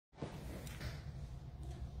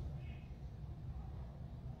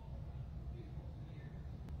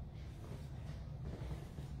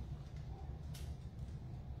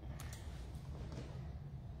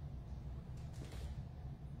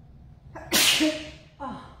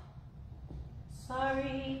Oh,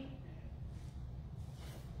 sorry.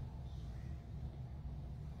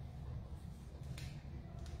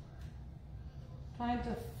 Trying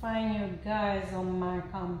to find you guys on my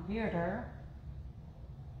computer.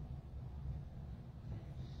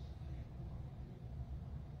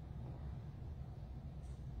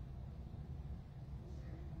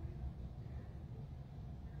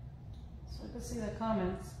 So I can see the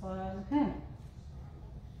comments, but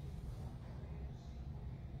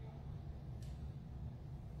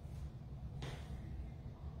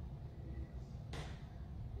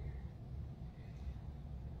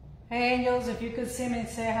Hey angels, if you could see me,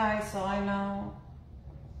 say hi so I know.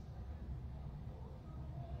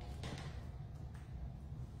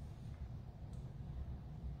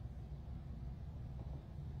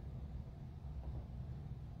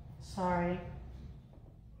 Sorry.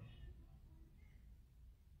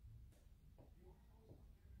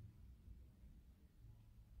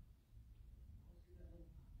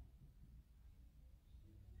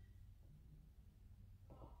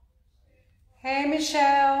 Hey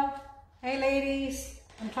Michelle. Hey ladies.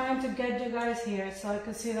 I'm trying to get you guys here so I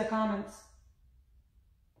can see the comments.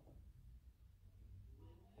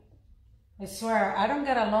 I swear, I don't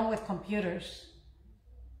get along with computers.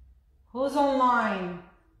 Who's online?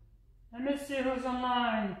 Let me see who's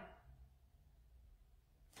online.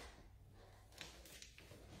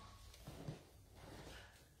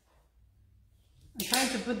 I'm trying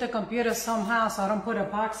to put the computer somehow so I don't put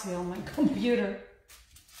epoxy on my computer.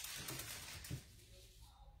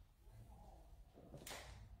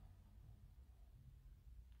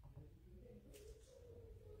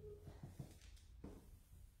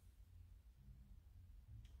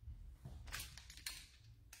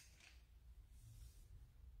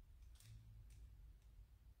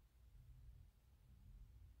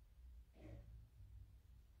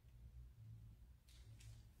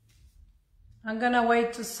 I'm gonna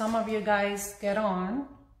wait till some of you guys get on.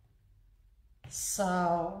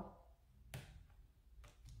 So,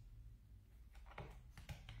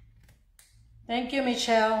 thank you,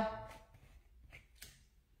 Michelle.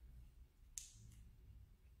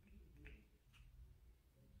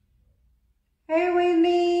 Hey,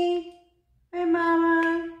 Whitney. Hey,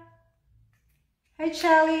 Mama. Hey,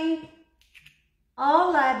 Charlie.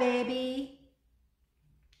 Hola, baby.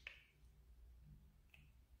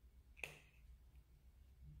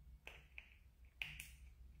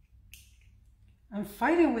 I'm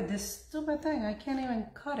fighting with this stupid thing. I can't even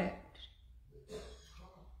cut it.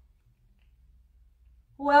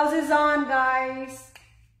 Who else is on, guys?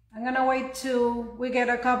 I'm gonna wait till we get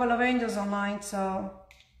a couple of angels online, so.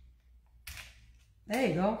 There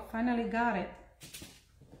you go, finally got it.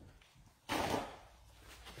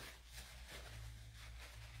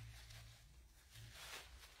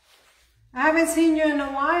 I haven't seen you in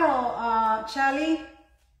a while, Charlie.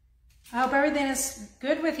 I hope everything is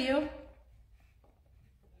good with you.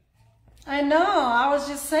 I know, I was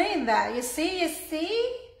just saying that. You see?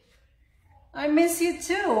 I miss you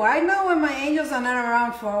too. I know when my angels are not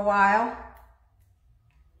around for a while.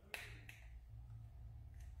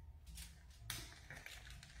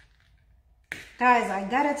 Guys, I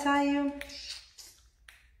gotta tell you,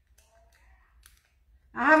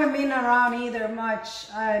 I haven't been around either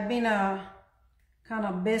much. I've been kind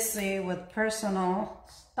of busy with personal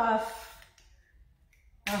stuff.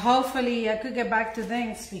 Hopefully I could get back to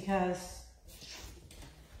things because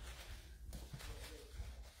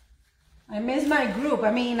I miss my group.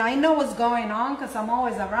 I mean, I know what's going on because I'm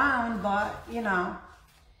always around, but you know,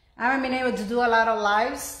 I haven't been able to do a lot of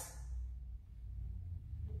lives.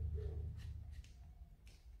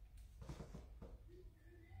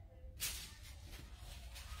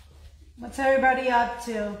 What's everybody up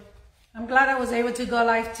to? I'm glad I was able to go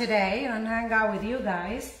live today and hang out with you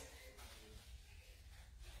guys.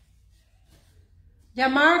 Yeah,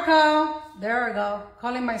 Marco. There we go.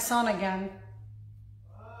 Calling my son again.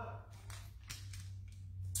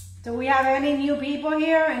 Do we have any new people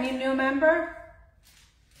here? Any new member?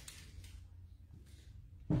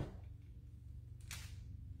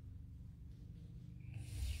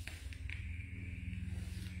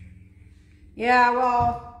 Yeah,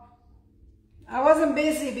 well, I wasn't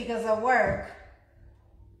busy because of work.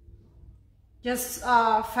 Just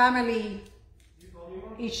family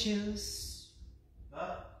issues.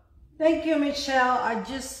 Thank you, Michelle.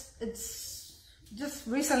 It's just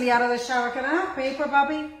recently out of the shower. Can I have paper,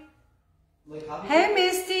 puppy? Like copy hey, paper?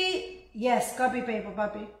 Misty. Yes, copy paper,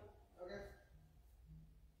 puppy. Okay.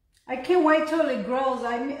 I can't wait till it grows.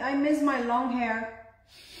 I miss my long hair.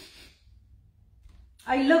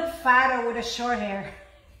 I look fatter with a short hair.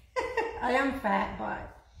 I am fat, but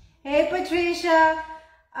Hey, Patricia.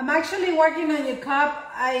 I'm actually working on your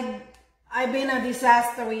cup. I've been a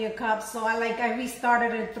disaster with your cup, so I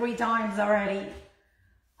restarted it 3 times already.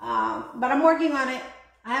 But I'm working on it.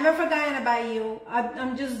 I haven't forgotten about you.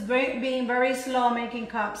 I'm just being very slow making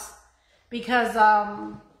cups because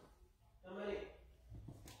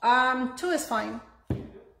 2 is fine.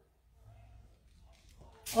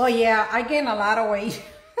 Oh yeah, I gained a lot of weight.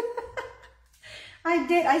 I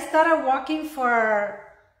did. I started walking for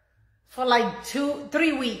like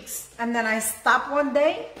 3 weeks, and then I stopped one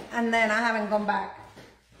day, and then I haven't gone back.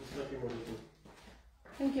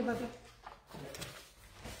 Thank you, baby.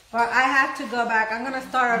 But I have to go back. I'm gonna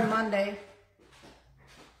start on Monday.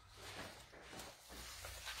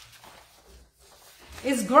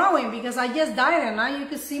 It's growing because I just dyed it. Now you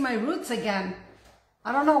can see my roots again.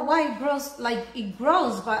 I don't know why it grows, it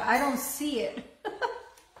grows, but I don't see it.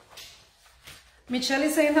 Michelle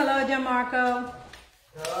is saying hello, Gianmarco.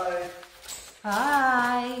 Hi.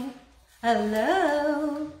 Hi.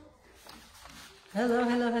 Hello. Hello,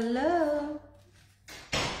 hello, hello.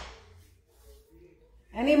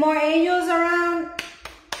 Any more angels around?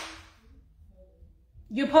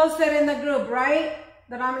 You posted in the group, right?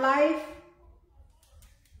 That I'm live?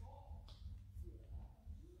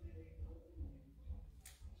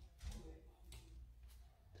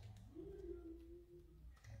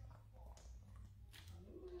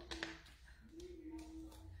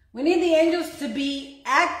 We need the angels to be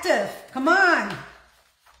active. Come on.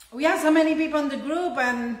 We have so many people in the group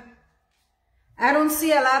and I don't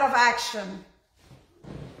see a lot of action.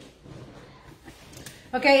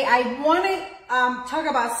 Okay, I want to talk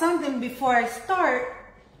about something before I start.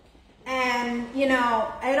 And,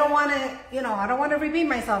 I don't want to, repeat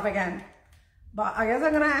myself again. But I guess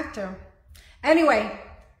I'm going to have to. Anyway,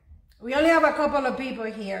 we only have a couple of people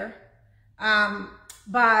here.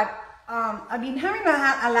 But I've been having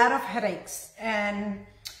a lot of headaches, and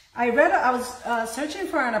I was searching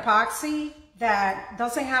for an epoxy that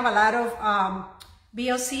doesn't have a lot of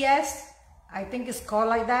BOCS. I think it's called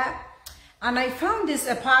like that. And I found this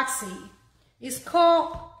epoxy. It's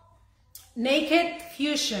called Naked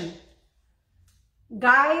Fusion.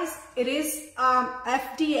 Guys, it is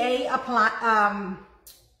FDA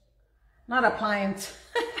not appliance,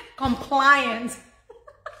 compliant.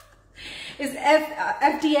 It's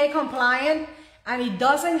FDA compliant, and it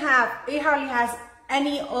hardly has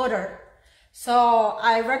any odor. So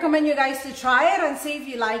I recommend you guys to try it and see if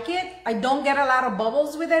you like it. I don't get a lot of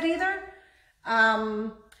bubbles with it either.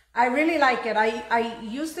 I really like it. I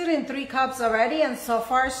used it in 3 cups already, and so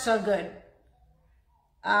far so good.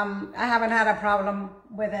 I haven't had a problem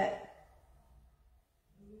with it.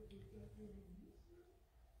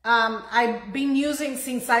 I've been using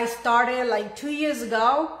since I started like 2 years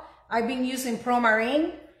ago. I've been using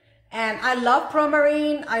Promarine, and I love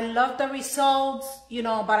Promarine. I love the results,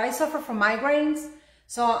 but I suffer from migraines.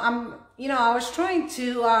 So I was trying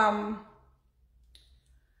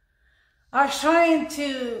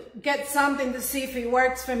to get something to see if it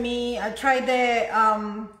works for me. I tried the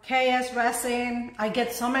KS resin. I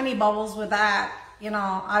get so many bubbles with that.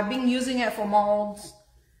 I've been using it for molds.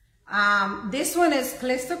 This one is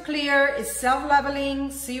crystal clear. It's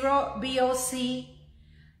self-leveling, 0 BOC.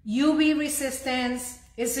 UV resistance.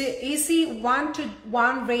 It's an easy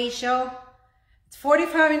 1-to-1 ratio. It's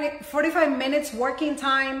 45 minutes working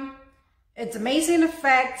time. It's amazing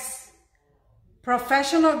effects.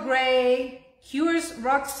 Professional gray. Cures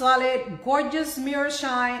rock solid. Gorgeous mirror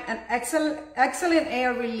shine. And excellent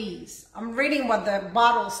air release. I'm reading what the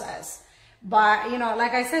bottle says. But,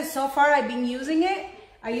 like I said, so far I've been using it.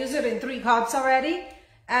 I use it in 3 cups already.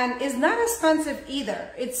 And it's not expensive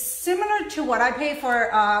either. It's similar to what I pay for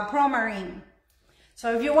Promarine.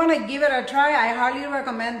 So if you want to give it a try, I highly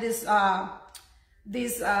recommend this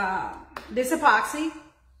epoxy.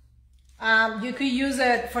 You could use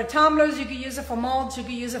it for tumblers, you could use it for molds, you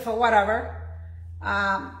could use it for whatever.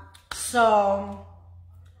 So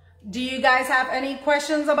do you guys have any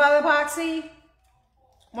questions about epoxy?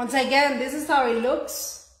 Once again, this is how it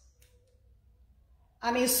looks.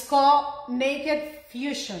 And it's called Naked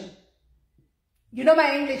Fusion.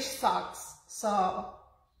 My English sucks, so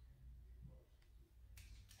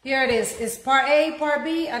here it is. It's part A, part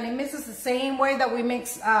B, and it mixes the same way that we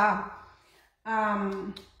mix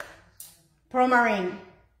Promarine.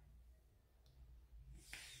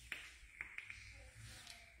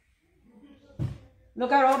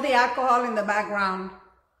 Look at all the alcohol in the background,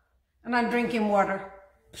 and I'm drinking water.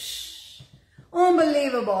 Psh,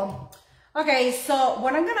 unbelievable. Okay, so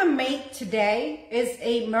what I'm gonna make today is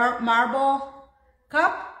a marble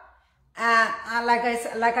cup,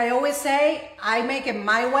 Like I always say, I make it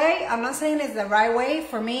my way. I'm not saying it's the right way.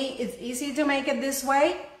 For me, it's easy to make it this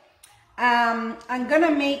way. I'm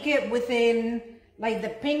gonna make it within like the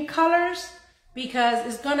pink colors because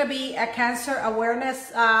it's gonna be a cancer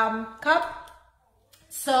awareness cup.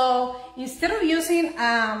 So instead of using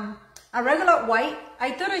a regular white,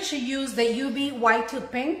 I thought I should use the UV white to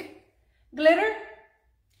pink glitter.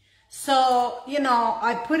 So, you know,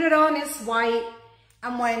 I put it on, it's white,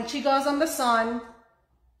 and when she goes on the sun,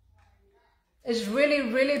 it's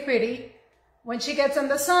really, really pretty. When she gets in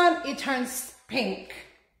the sun, it turns pink.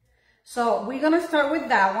 So we're gonna start with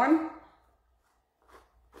that one.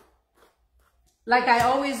 Like I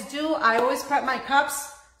always do, I always prep my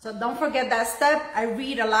cups. So don't forget that step. I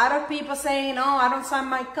read a lot of people saying, oh, I don't sign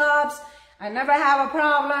my cups. I never have a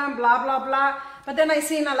problem, blah, blah, blah. But then I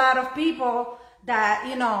seen a lot of people that,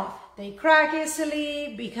 you know, they crack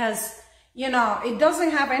easily because, you know, it doesn't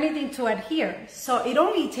have anything to adhere. So it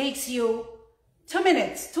only takes you 2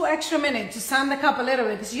 minutes, 2 extra minutes to sand the cup a little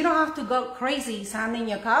bit because you don't have to go crazy sanding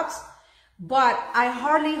your cups. But I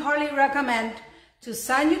hardly recommend to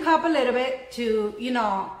sand your cup a little bit to, you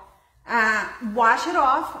know, wash it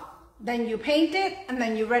off, then you paint it, and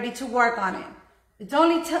then you're ready to work on it. It's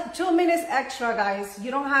only 2 minutes extra, guys. You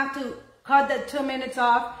don't have to cut that 2 minutes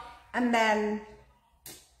off and then,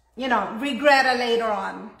 you know, regret it later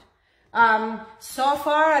on. So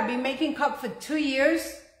far, I've been making cups for 2 years.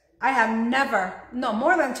 I have never, no,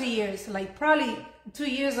 more than 2 years, like probably 2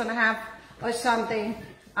 years and a half or something,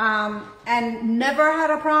 and never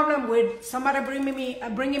had a problem with somebody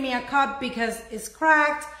bringing me a cup because it's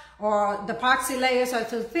cracked or the epoxy layers are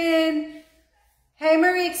too thin. Hey,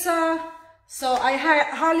 Marixa. So I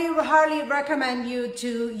hardly recommend you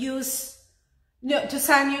to use, to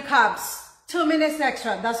sand your cups. 2 minutes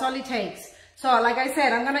extra, that's all it takes. So like I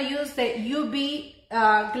said, I'm gonna use the UV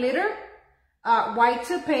glitter, white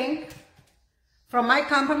to pink, from my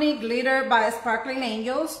company, Glitter by Sparkling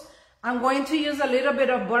Angels. I'm going to use a little bit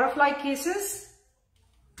of Butterfly Kisses.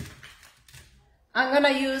 I'm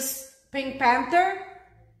gonna use Pink Panther.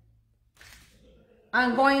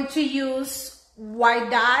 I'm going to use white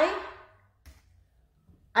dye.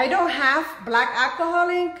 I don't have black alcohol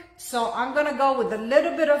ink, so I'm gonna go with a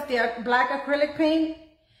little bit of the black acrylic paint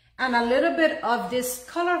and a little bit of this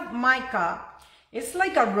color mica. It's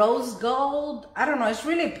like a rose gold. I don't know, it's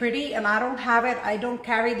really pretty and I don't have it. I don't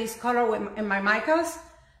carry this color in my micas.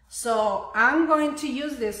 So I'm going to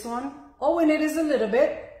use this one. Oh, and it is a little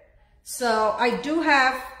bit. So I do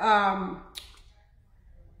have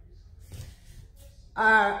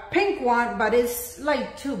a pink one, but it's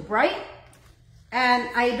like too bright. And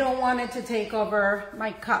I don't want it to take over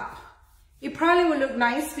my cup. It probably will look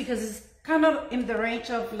nice because it's kind of in the range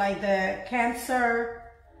of like the cancer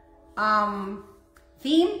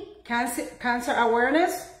theme, cancer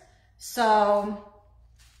awareness. So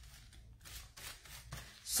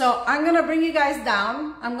I'm gonna bring you guys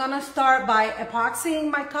down. I'm gonna start by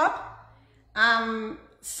epoxying my cup.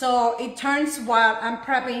 So it turns while I'm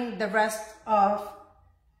prepping the rest of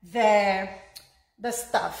the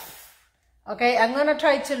stuff. Okay, I'm gonna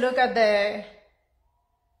try to look at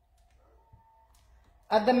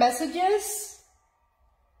the messages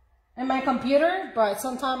in my computer, but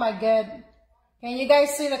sometimes I get, can you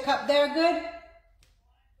guys see the cup there good?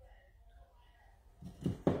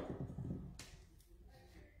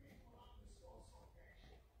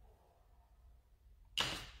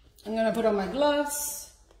 I'm gonna put on my gloves.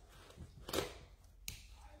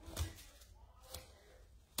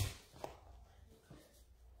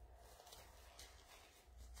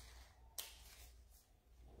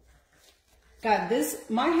 God,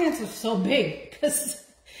 my hands are so big because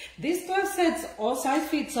these glove sets all size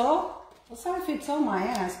fits all my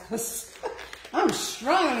ass because I'm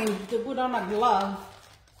struggling to put on a glove.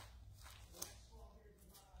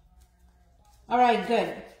 All right,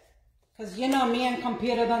 good. Because you know me and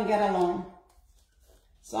computer don't get along.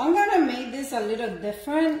 So I'm gonna make this a little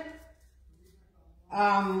different.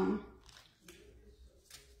 I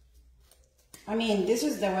mean, this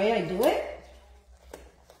is the way I do it.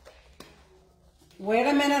 Wait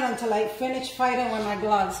a minute until I finish fighting with my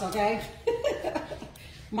gloves, okay?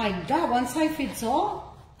 My God, one size fits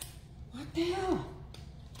all? What the hell?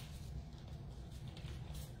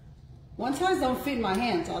 One size don't fit my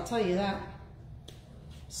hands, I'll tell you that.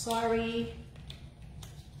 Sorry.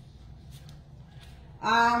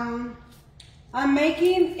 I'm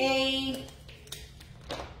making a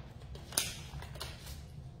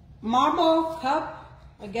marble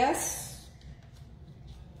cup, I guess.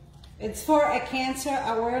 It's for a cancer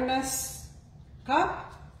awareness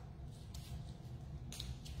cup.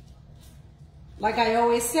 Like I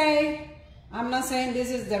always say, I'm not saying this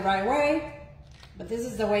is the right way, but this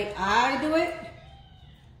is the way I do it.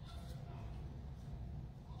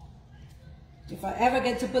 If I ever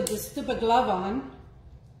get to put this stupid glove on,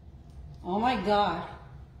 oh my God.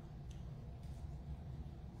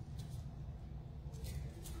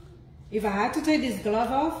 If I had to take this glove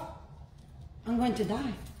off, I'm going to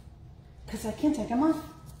die because I can't take them off.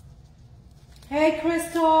 Hey,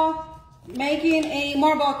 Crystal, making a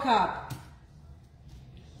marble cup.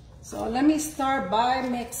 So let me start by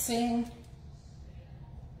mixing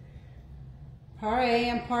part A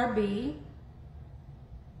and part B.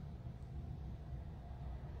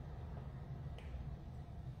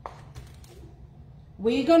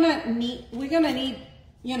 We're gonna need,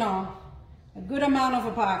 you know, a good amount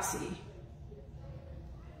of epoxy.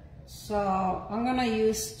 So I'm gonna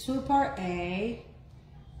use 2 part A.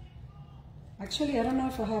 Actually, I don't know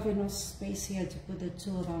if I have enough space here to put the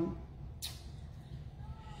 2 of them.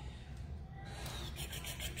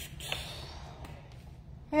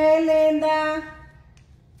 Hey, Linda.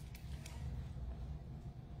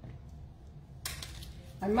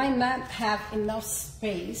 I might not have enough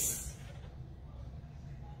space.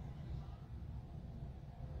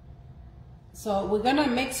 So we're gonna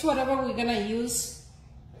mix whatever we're gonna use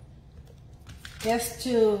just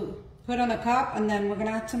to put on a cup, and then we're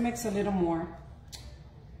gonna have to mix a little more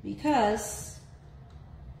because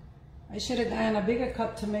I should have gotten a bigger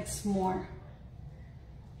cup to mix more.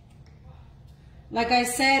 Like I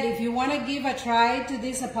said, if you want to give a try to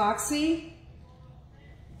this epoxy,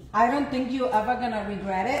 I don't think you're ever gonna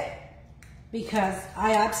regret it because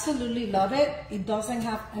I absolutely love it. It doesn't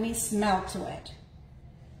have any smell to it.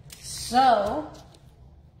 So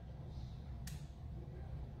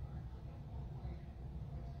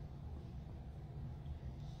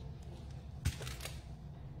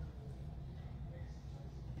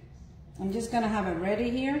I'm just gonna have it ready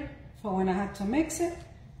here for when I have to mix it,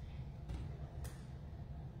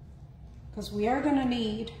 because we are gonna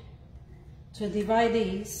need to divide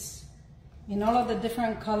these in all of the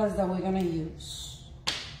different colors that we're gonna use.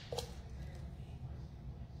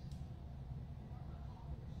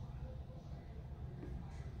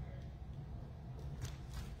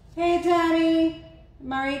 Hey Tammy,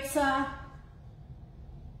 Maritza.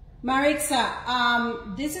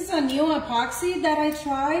 This is a new epoxy that I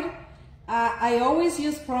tried. I always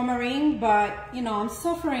use Promarine, but you know, I'm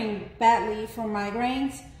suffering badly from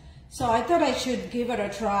migraines. So I thought I should give it a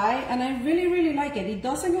try, and I really like it. It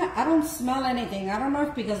doesn't have, I don't smell anything. I don't know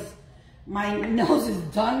if because my nose is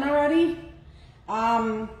done already.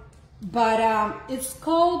 It's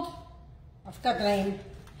called, I forgot the name,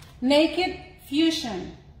 Naked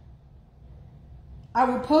Fusion. I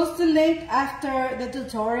will post the link after the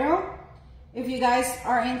tutorial if you guys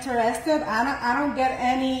are interested. I don't get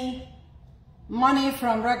any money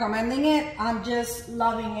from recommending it. I'm just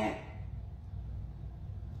loving it.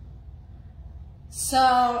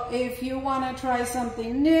 So if you want to try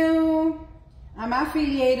something new, I'm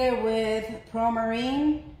affiliated with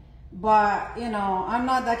Promarine, but you know, I'm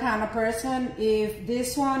not that kind of person. If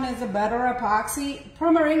this one is a better epoxy,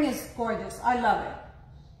 Promarine is gorgeous. I love it.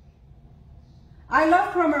 I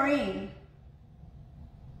love Promarine.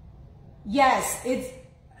 Yes, it's,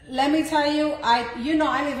 let me tell you, you know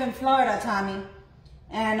I live in Florida, Tommy,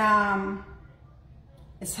 and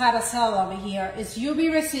it's hard as hell over here. It's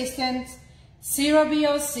UV resistant, 0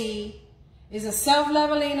 VOC, is a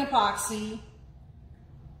self-leveling epoxy,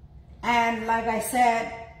 and like I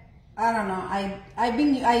said, I don't know,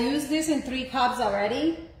 I used this in 3 cups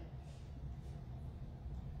already,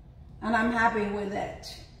 and I'm happy with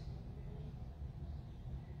it.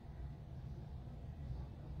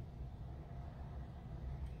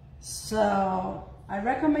 So I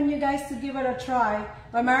recommend you guys to give it a try.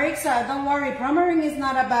 But Marixa, don't worry, Promarine is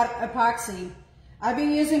not a bad epoxy. I've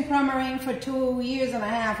been using Promarine for 2.5 years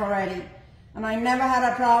already, and I never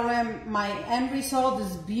had a problem. My end result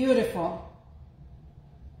is beautiful.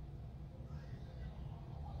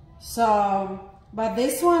 So, but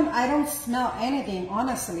this one, I don't smell anything,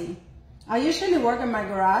 honestly. I usually work in my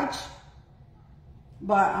garage,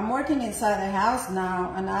 but I'm working inside the house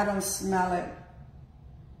now, and I don't smell it.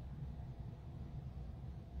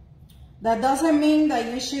 That doesn't mean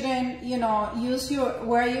that you shouldn't, you know,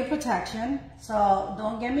 wear your protection. So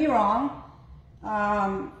don't get me wrong.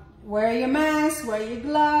 Wear your mask, wear your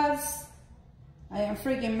gloves. I am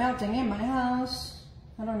freaking melting in my house.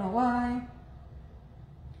 I don't know why.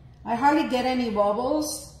 I hardly get any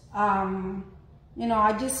bubbles. You know,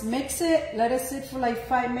 I just mix it, let it sit for like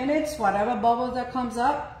 5 minutes, whatever bubble that comes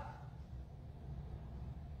up.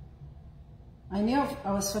 I knew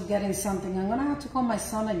I was forgetting something. I'm gonna have to call my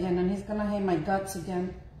son again and he's gonna hate my guts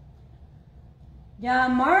again. Yeah,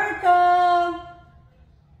 Marco!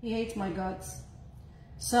 He hates my guts.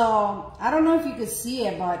 So, I don't know if you could see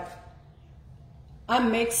it, but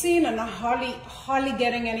I'm mixing and I'm hardly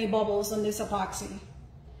getting any bubbles on this epoxy.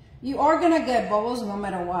 You are gonna get bubbles no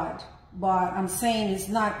matter what, but I'm saying it's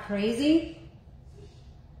not crazy.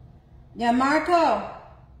 Yeah, Marco,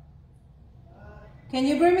 can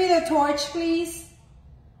you bring me the torch, please?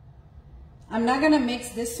 I'm not gonna mix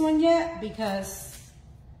this one yet because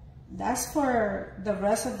that's for the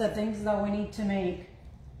rest of the things that we need to make.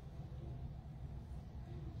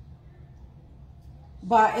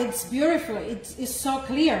 But it's beautiful. It's so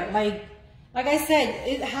clear. Like I said,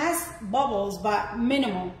 it has bubbles, but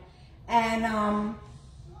minimal. And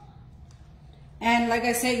like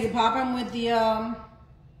I said, you pop them with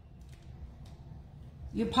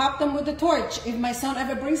the torch. If my son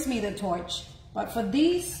ever brings me the torch. But for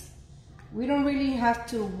these, we don't really have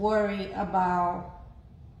to worry about,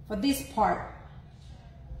 for this part,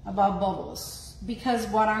 about bubbles. Because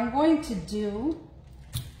what I'm going to do,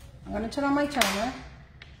 I'm going to turn on my timer.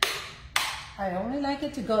 I only like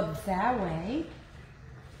it to go that way.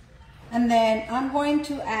 And then I'm going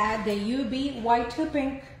to add the UB white to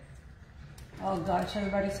pink. Oh gosh,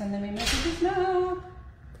 everybody's sending me messages now.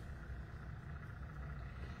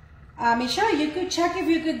 Michelle, you could check if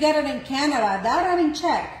you could get it in Canada. That I didn't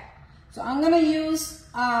check. So I'm gonna use,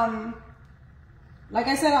 like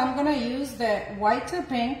I said, I'm gonna use the white to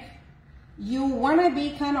pink. You wanna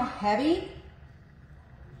be kind of heavy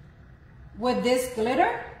with this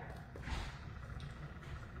glitter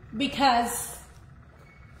because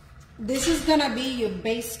this is gonna be your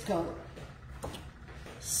base coat.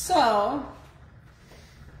 So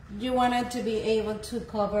you want it to be able to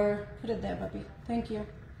cover, put it there, puppy. Thank you.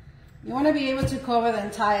 You want to be able to cover the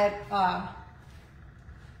entire,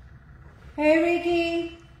 hey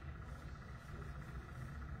Ricky.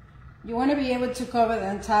 You want to be able to cover the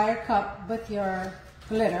entire cup with your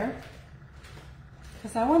glitter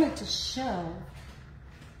because I want it to show.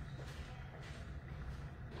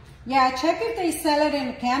 Yeah, check if they sell it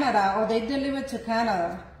in Canada or they deliver to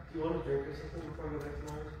Canada. Do you want a drink or something before you make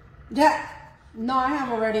some noise? Yeah. No, I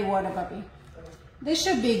have already water, puppy. This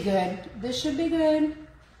should be good. This should be good.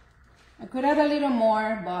 I could add a little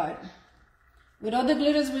more, but with all the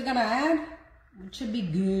glitters we're gonna add, it should be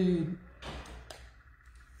good.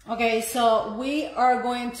 Okay, so we are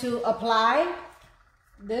going to apply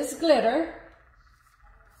this glitter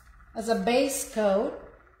as a base coat.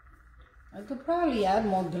 I could probably add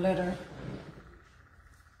more glitter.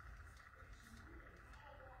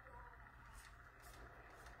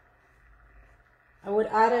 I would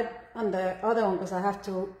add it on the other one because I have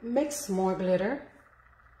to mix more glitter.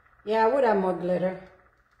 Yeah, I would add more glitter.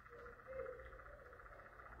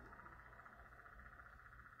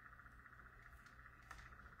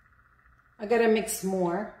 I gotta mix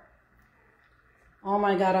more. Oh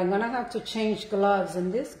my God, I'm gonna have to change gloves.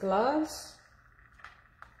 And these gloves,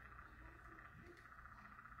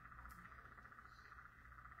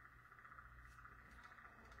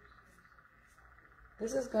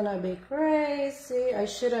 this is gonna be crazy. I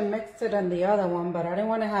should have mixed it on the other one, but I didn't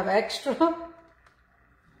want to have extra.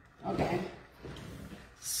 Okay.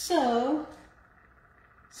 So,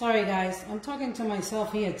 sorry guys, I'm talking to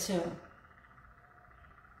myself here too.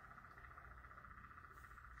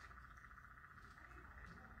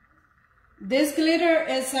 This glitter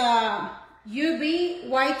is UB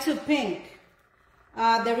white to pink.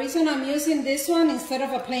 The reason I'm using this one instead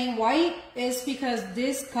of a plain white is because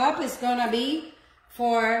this cup is gonna be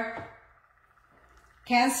for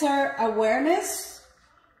cancer awareness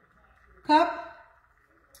cup,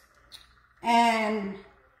 and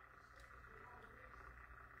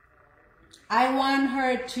I want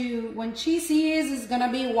her to, when she sees it's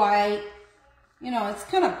gonna be white, you know, it's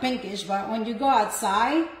kind of pinkish, but when you go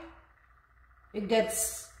outside it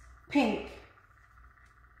gets pink.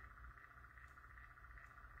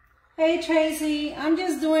 Hey Tracy, I'm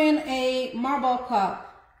just doing a marble cup,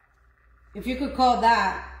 if you could call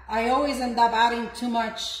that. I always end up adding too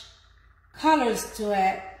much colors to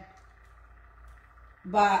it,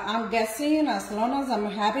 but I'm guessing as long as I'm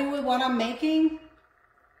happy with what I'm making,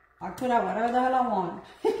 I'll put out whatever the hell I want.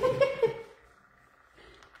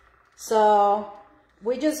 So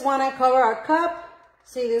we just want to cover our cup.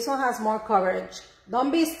 See, this one has more coverage. Don't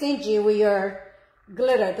be stingy with your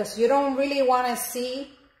glitter because you don't really want to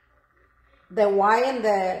see the white in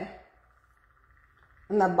the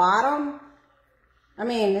bottom. I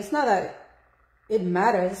mean, it's not that it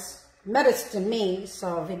matters. It matters to me.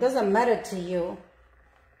 So if it doesn't matter to you,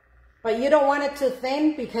 But you don't want it too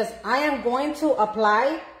thin because I am going to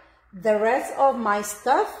apply the rest of my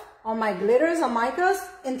stuff on my glitters and micas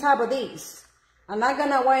on top of these. I'm not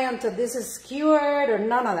gonna wait until this is skewered or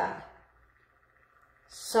none of that.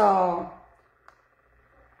 So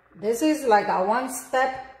this is like a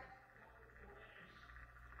one-step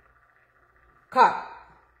cut.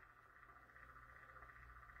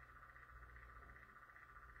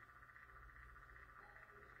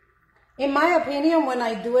 In my opinion, when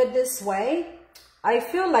I do it this way, I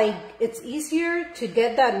feel like it's easier to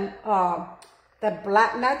get that the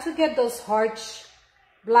black, not to get those harsh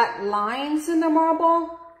black lines in the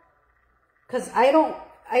marble, because I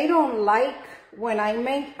don't like when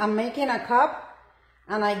I'm making a cup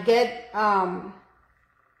and I get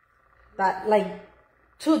that like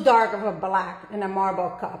too dark of a black in a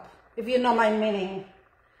marble cup, if you know my meaning.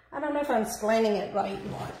 I don't know if I'm explaining it right,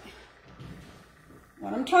 but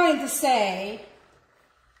what I'm trying to say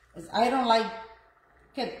is I don't like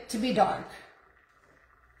it to be dark.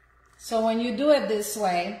 So when you do it this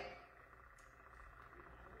way,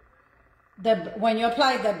 when you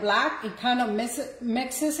apply the black, it kind of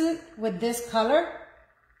mixes it with this color,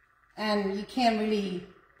 and you can't really,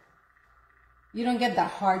 you don't get the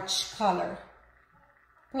harsh color.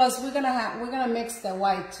 Plus we're gonna mix the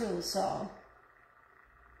white too, so.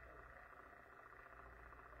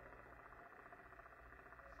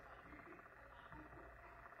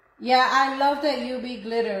 Yeah, I love the UV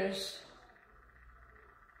glitters.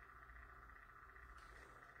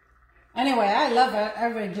 Anyway, I love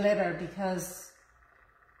every glitter because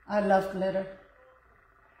I love glitter.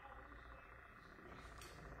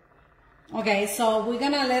 Okay, so we're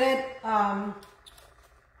gonna let it, I'm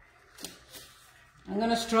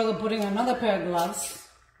gonna struggle putting another pair of gloves.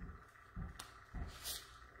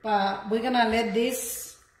 But we're gonna let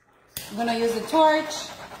this, I'm gonna use a torch,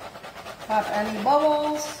 pop any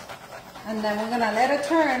bubbles, and then we're gonna let it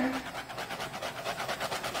turn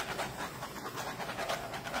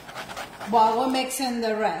while we're mixing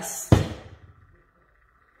the rest.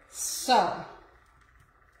 So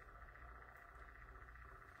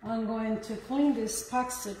I'm going to clean this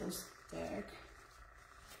popsicle stick.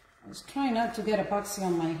 I was trying not to get epoxy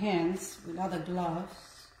on my hands with other gloves.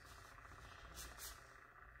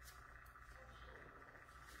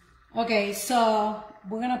 Okay, so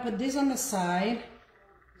we're gonna put this on the side.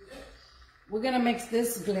 We're gonna mix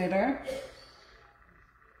this glitter.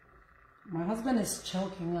 My husband is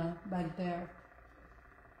choking back there.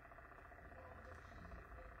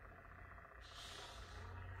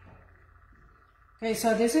 Okay,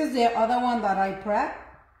 so this is the other one that I prepped.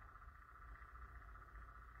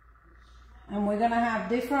 And we're gonna have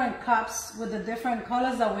different cups with the different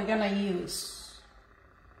colors that we're gonna use.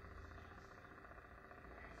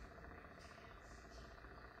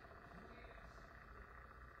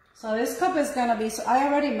 So this cup is gonna be, so I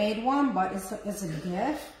already made one, but it's a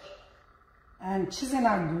gift. And she's in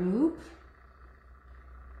our group.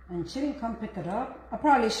 And she didn't come pick it up. I'll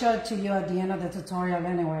probably show it to you at the end of the tutorial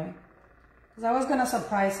anyway. Because I was gonna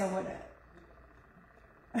surprise her with it.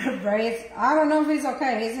 I don't know if he's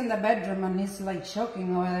okay. He's in the bedroom and he's like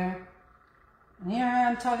choking over there. And here I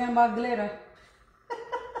am talking about glitter.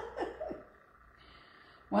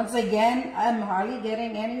 Once again, I'm hardly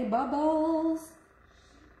getting any bubbles.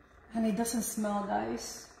 And it doesn't smell,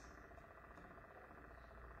 guys.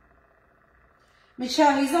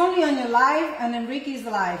 Michelle, he's only on your live and Enrique's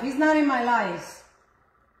live. He's not in my lives.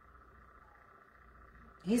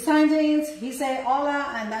 He signs in, he say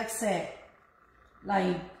hola, and that's it.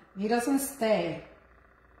 Like, he doesn't stay.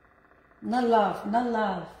 No love, no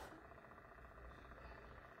love.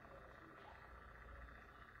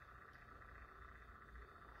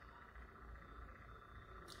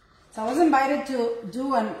 So I was invited to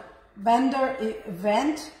do a vendor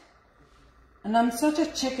event, and I'm such a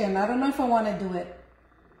chicken. I don't know if I want to do it.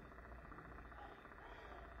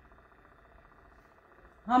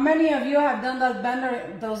 How many of you have done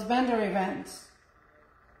those vendor events?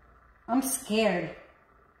 I'm scared.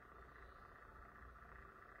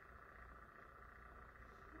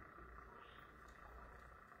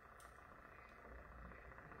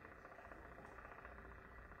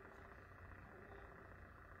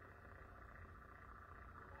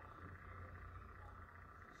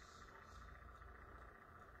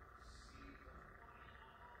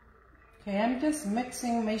 Okay, I'm just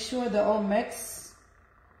mixing, make sure they're all mixed.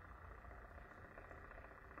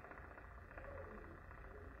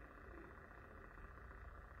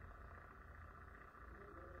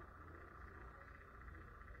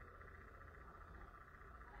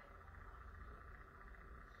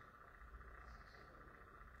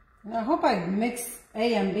 I hope I mix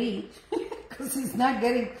A and B. because it's not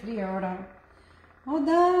getting clear. Hold on. Hold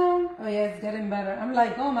on. Oh yeah, it's getting better. I'm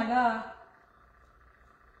like, oh my God.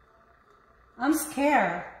 I'm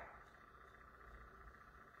scared.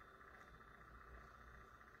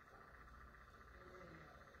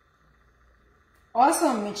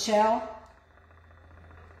 Awesome, Michelle.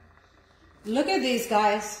 Look at these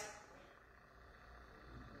guys.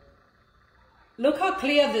 Look how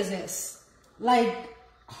clear this is. Like,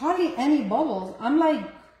 hardly any bubbles. I'm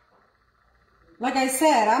like I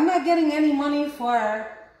said, I'm not getting any money for,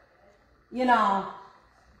 you know,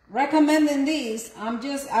 recommending these.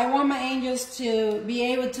 I want my angels to be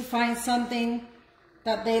able to find something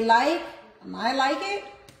that they like, and I like it.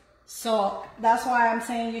 So that's why I'm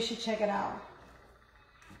saying you should check it out.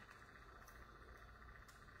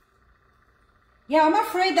 Yeah, I'm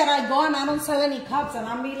afraid that I go and I don't sell any cups and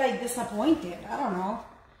I'll be like disappointed. I don't know.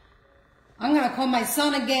 I'm going to call my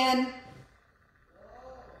son again.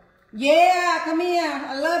 Yeah, come here.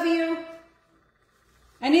 I love you.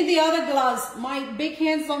 I need the other gloves. My big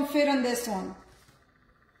hands don't fit on this one.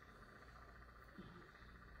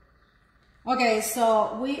 Okay,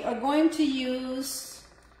 so we are going to use,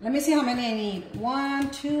 let me see how many I need. 1,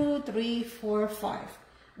 2, 3, 4, 5.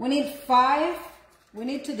 We need 5. We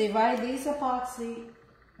need to divide this epoxy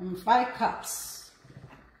in 5 cups.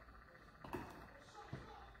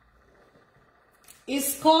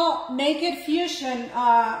 It's called Naked Fusion,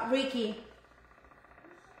 Ricky.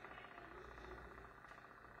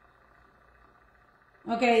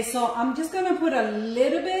 Okay, so I'm just gonna put a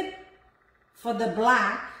little bit for the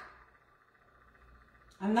black.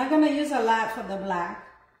 I'm not gonna use a lot for the black.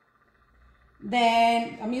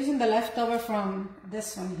 Then I'm using the leftover from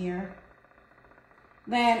this one here.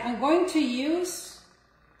 Then I'm going to use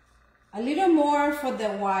a little more for the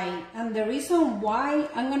white. And the reason why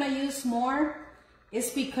I'm going to use more is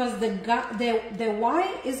because the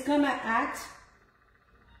white is going to act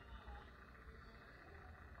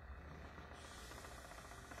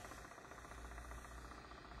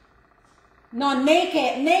no,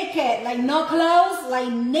 naked, like no clothes,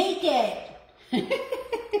 like naked.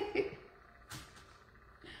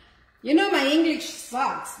 You know my English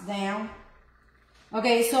sucks, damn.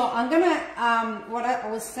 Okay, so I'm gonna, what I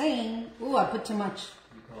was saying, ooh, I put too much.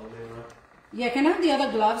 You call me, right? Yeah, can I have the other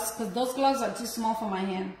gloves? Because those gloves are too small for my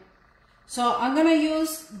hand. So I'm gonna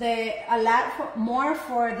use a lot more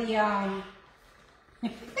for the, I'm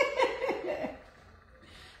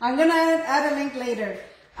gonna add a link later.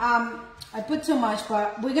 I put too much,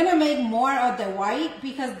 but we're gonna make more of the white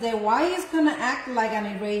because the white is gonna act like an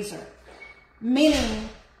eraser. Meaning,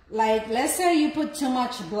 like, let's say you put too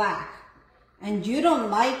much black and you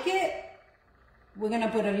don't like it, we're gonna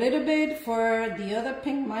put a little bit for the other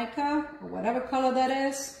pink mica, or whatever color that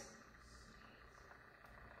is.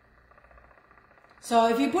 So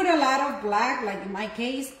if you put a lot of black, like in my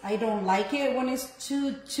case, I don't like it when it's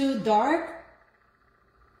too dark,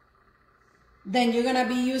 then you're gonna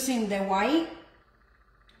be using the white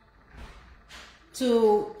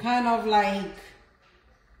to kind of like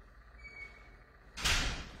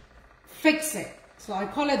fix it. So I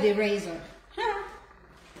call it the eraser.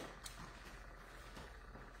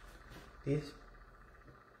 These?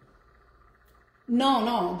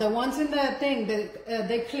 No, the ones in the thing,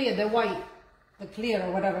 the clear, the white, the clear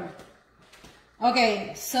or whatever.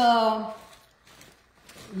 Okay, so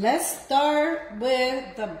let's start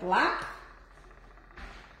with the black,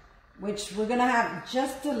 which we're gonna have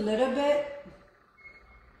just a little bit.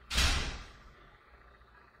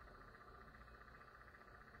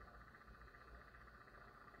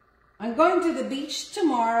 I'm going to the beach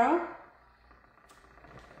tomorrow,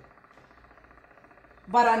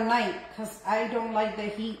 but at night, because I don't like the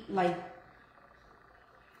heat. Like,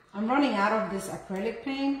 I'm running out of this acrylic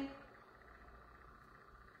paint.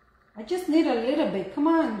 I just need a little bit. Come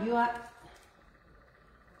on, you are.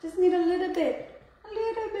 Just need a little bit. A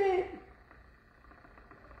little bit.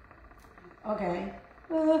 Okay.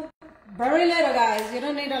 Very little, guys. You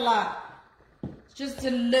don't need a lot. Just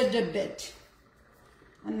a little bit.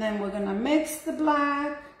 And then we're gonna mix the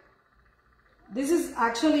black. This is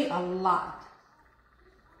actually a lot.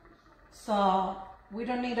 So we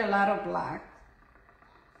don't need a lot of black.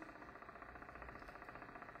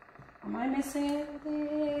 Am I missing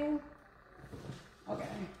anything? Okay.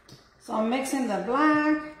 So I'm mixing the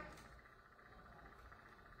black.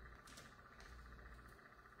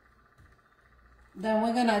 Then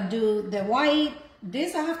we're gonna do the white.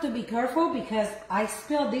 This I have to be careful because I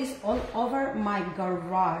spilled this all over my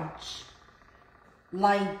garage.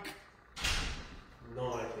 Like,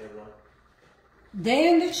 no idea, bro.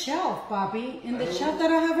 They're in the shelf, Bobby. In the shelf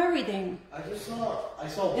that I have everything. I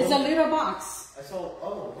saw It's a little box. I saw,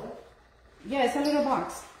 oh, what? Yeah, it's a little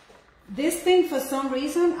box. This thing, for some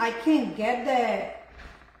reason, I can't get the...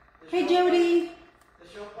 Hey, Jody. The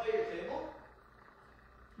shelf by your table?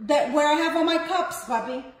 Where I have all my cups,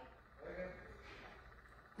 papi. Okay.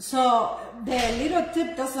 So, the little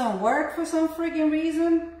tip doesn't work for some freaking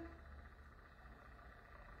reason.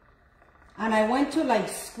 And I went to like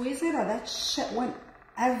squeeze it, or that shit went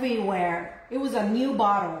everywhere. It was a new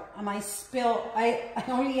bottle, and I spilled. I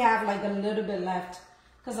only have like a little bit left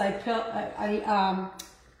because I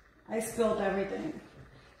spilled everything.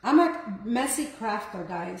 I'm a messy crafter,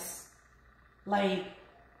 guys. Like,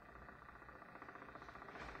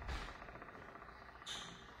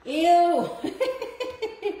 ew.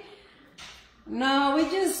 No, we're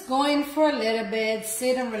just going for a little bit,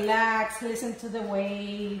 sit and relax, listen to the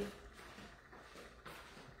wave.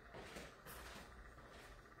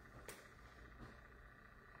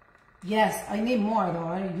 Yes, I need more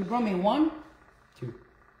though. You brought me one? Two.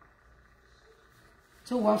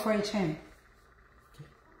 Two, one for each hand.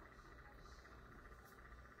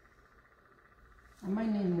 I might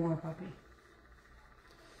need more, puppy.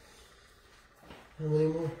 How many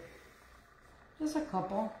more? Just a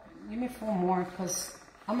couple. Give me 4 more because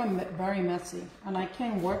I'm very messy and I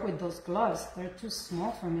can't work with those gloves. They're too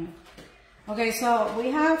small for me. Okay, so we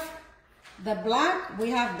have the black, we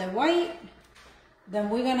have the white. Then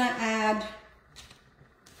we're gonna add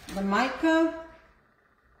the mica.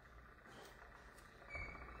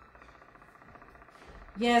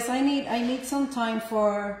 Yes, I need some time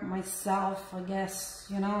for myself, I guess.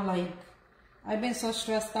 You know, like I've been so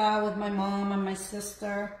stressed out with my mom and my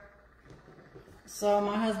sister. So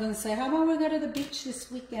my husband said, how about we go to the beach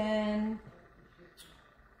this weekend?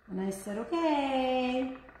 And I said,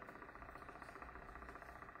 okay.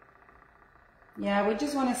 Yeah, we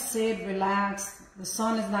just want to sit, relax. The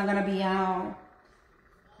sun is not going to be out.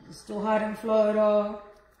 It's too hot in Florida.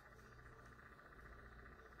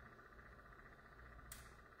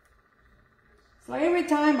 So every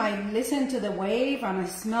time I listen to the wave and I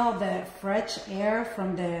smell the fresh air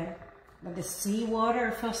from the sea water,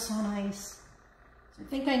 it feels so nice. So I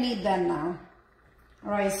think I need that now.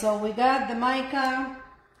 All right, so we got the mica.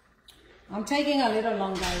 I'm taking a little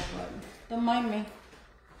long, guys, but don't mind me.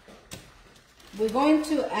 We're going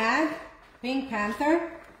to add Pink Panther.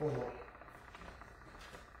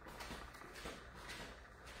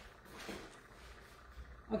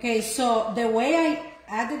 Okay, so the way I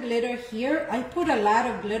add the glitter here, I put a lot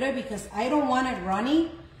of glitter because I don't want it runny,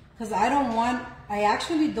 because I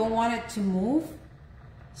actually don't want it to move.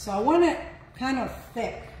 So I want it kind of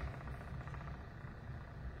thick.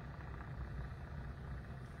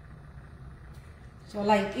 So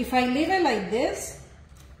like if I leave it like this,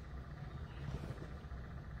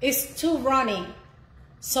 it's too runny.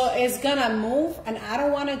 So it's gonna move and I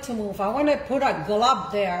don't want it to move. I want to put a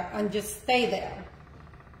glob there and just stay there.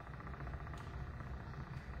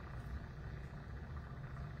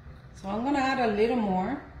 So I'm gonna add a little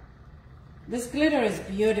more. This glitter is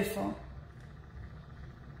beautiful.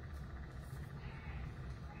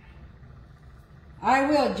 I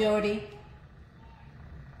will, Jody.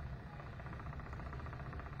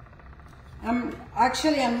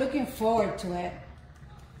 I'm looking forward to it.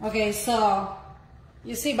 Okay, so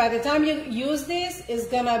you see, by the time you use this, it's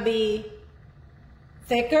gonna be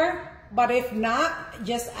thicker, but if not,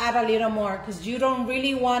 just add a little more because you don't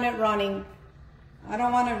really want it running. I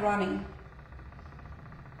don't want it running.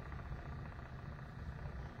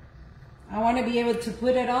 I want to be able to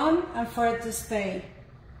put it on and for it to stay.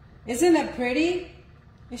 Isn't it pretty?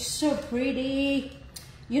 It's so pretty.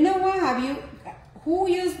 You know what? Who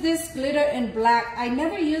used this glitter in black? I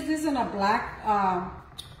never used this in a black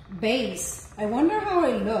base. I wonder how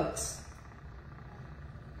it looks.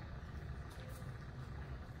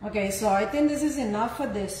 Okay, so I think this is enough for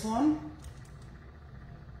this one.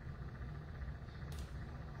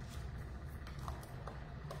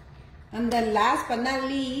 And then last but not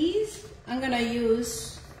least, I'm gonna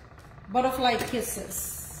use Butterfly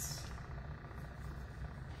Kisses.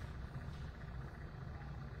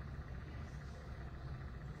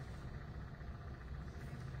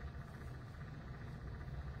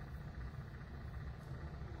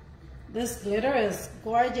 This glitter is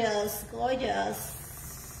gorgeous,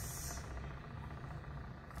 gorgeous.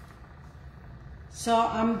 So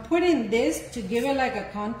I'm putting this to give it like a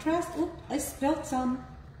contrast. Oop, I spilled some.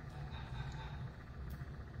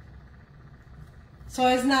 So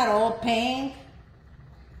it's not all pink.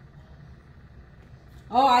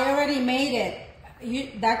 Oh, I already made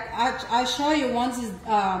it. I'll show you once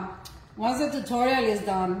the tutorial is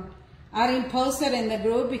done. I didn't post it in the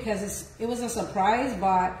group because it was a surprise,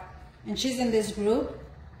 and she's in this group.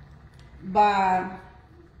 But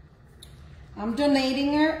I'm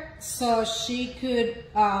donating her so she could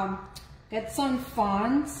get some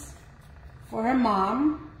funds for her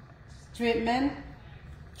mom treatment.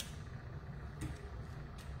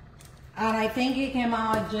 And I think it came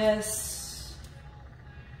out just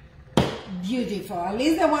beautiful. At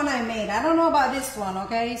least the one I made. I don't know about this one,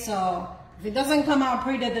 okay? So if it doesn't come out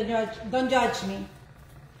pretty, don't judge me.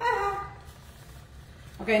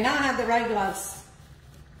 Okay, now I have the right gloves.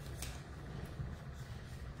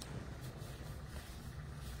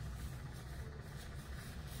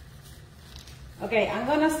 Okay, I'm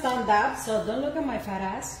gonna stand up, so don't look at my fat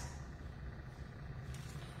ass.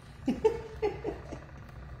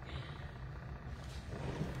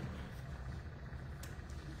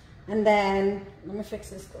 And then, let me fix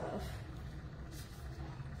this glove.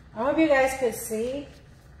 I hope you guys could see.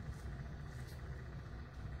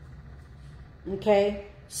 Okay,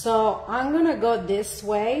 so I'm gonna go this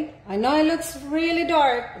way. I know it looks really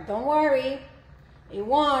dark, but don't worry. It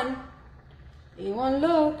won't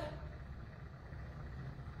look.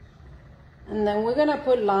 And then we're gonna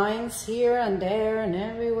put lines here and there and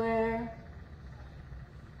everywhere.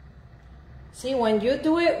 See, when you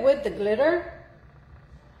do it with the glitter,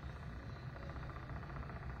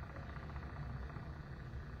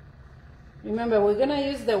 remember we're gonna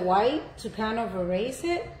use the white to kind of erase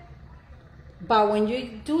it. But when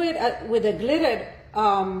you do it with a glitter,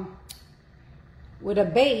 with a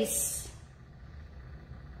base,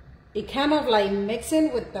 it kind of like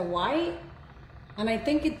mixing with the white. And I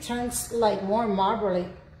think it turns like more marbly,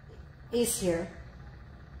 easier.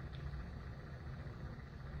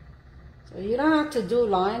 So you don't have to do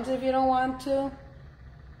lines if you don't want to.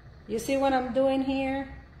 You see what I'm doing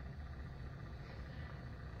here?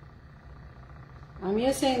 I'm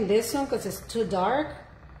using this one because it's too dark.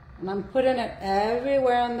 And I'm putting it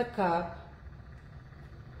everywhere on the cup.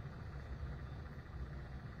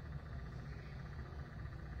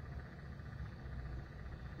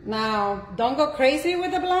 Now, don't go crazy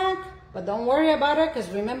with the black, but don't worry about it because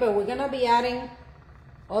remember, we're gonna be adding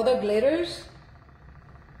other glitters.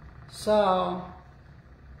 So,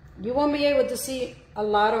 you won't be able to see a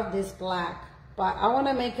lot of this black, but I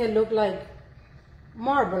wanna make it look like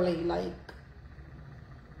marbly, like,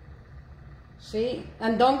 see?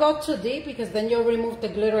 And don't go too deep because then you'll remove the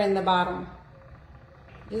glitter in the bottom.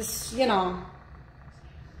 Just, you know,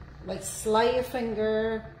 like slide your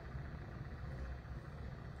finger.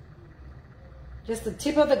 Just the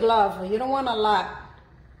tip of the glove. You don't want a lot.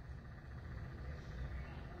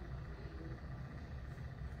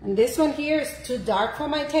 And this one here is too dark for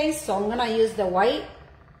my taste, so I'm gonna use the white.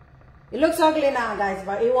 It looks ugly now, guys,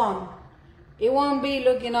 but it won't. It won't be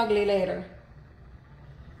looking ugly later.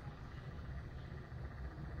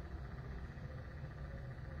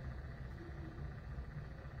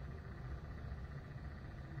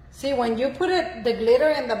 See, when you put the glitter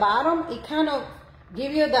in the bottom, it kind of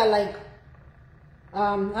give you that like,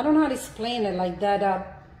 I don't know how to explain it, like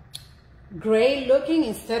that gray looking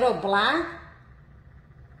instead of black.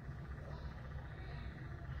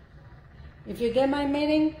 If you get my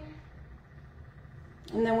meaning.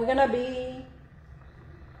 And then we're gonna be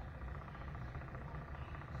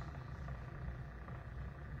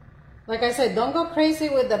like I said, don't go crazy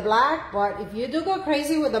with the black, but if you do go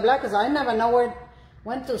crazy with the black, because I never know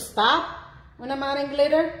when to stop when I'm adding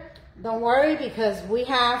glitter, don't worry because we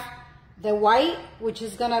have the white, which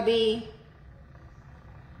is gonna be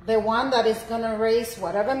the one that is gonna erase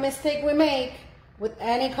whatever mistake we make with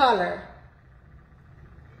any color.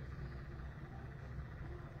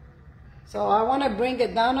 So I wanna bring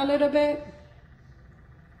it down a little bit.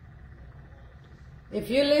 If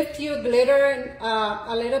you lift your glitter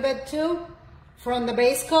a little bit too from the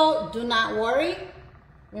base coat, do not worry.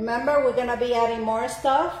 Remember, we're gonna be adding more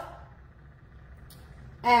stuff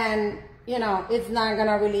and you know, it's not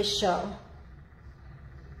gonna really show.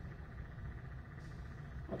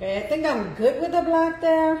 Okay, I think I'm good with the black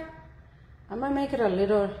there. I'm gonna make it a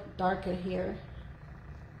little darker here.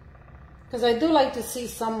 Because I do like to see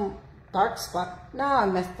some dark spot. Now I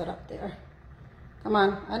messed it up there. Come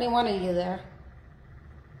on, I didn't want you there.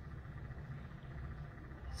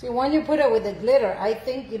 See, when you put it with the glitter, I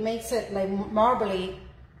think it makes it like marbly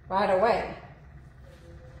right away.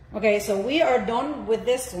 Okay, so we are done with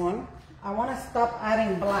this one. I want to stop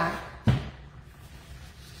adding black.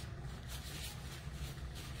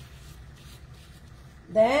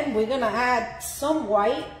 Then we're gonna add some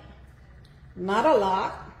white, not a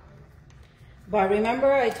lot. But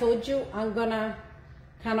remember I told you I'm gonna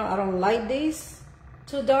kind of, I don't like these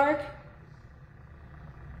too dark.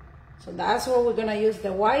 So that's where we're gonna use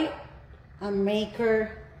the white and make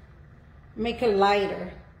it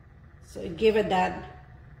lighter. So give it that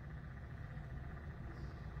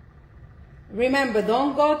Remember,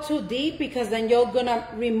 don't go too deep because then you're gonna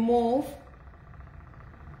remove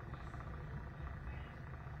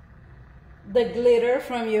the glitter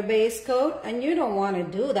from your base coat, and you don't want to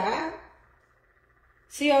do that.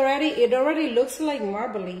 See, it already looks like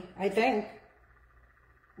marbly, I think.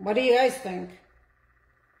 What do you guys think?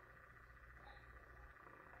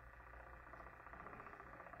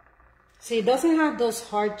 See, it doesn't have those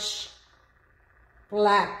harsh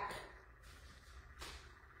black.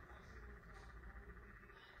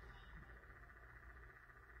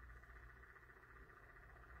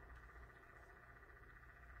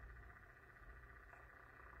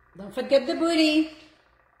 Don't forget the booty.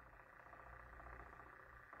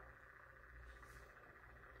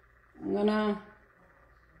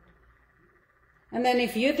 And then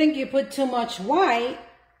if you think you put too much white,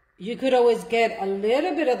 you could always get a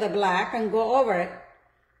little bit of the black and go over it.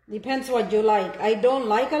 Depends what you like. I don't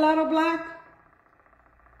like a lot of black,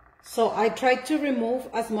 so I try to remove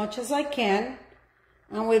as much as I can.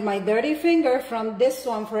 And with my dirty finger from this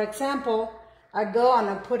one, for example, I go and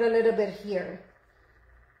I put a little bit here.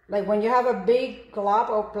 Like when you have a big glob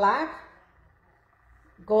of black,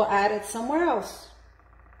 go add it somewhere else.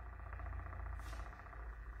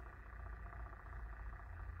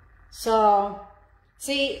 So,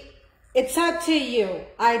 see, it's up to you.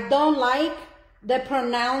 I don't like the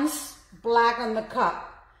pronounced black on the cup.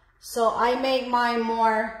 So I make mine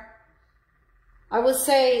more, I would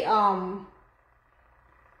say, how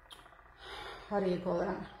do you call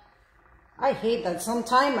that? I hate that.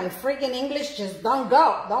 Sometimes my freaking English just don't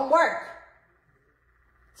work.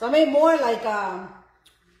 So I make more like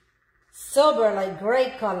silver, like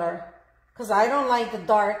gray color. Because I don't like the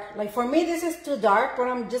dark. Like for me, this is too dark, but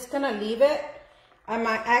I'm just going to leave it. I'm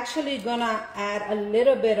actually going to add a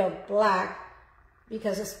little bit of black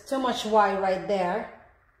because it's too much white right there.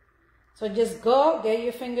 So just go, get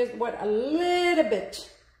your fingers wet a little bit,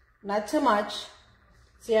 not too much.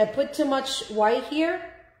 See, I put too much white here.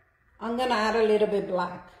 I'm going to add a little bit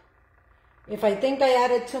black. If I think I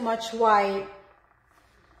added too much white,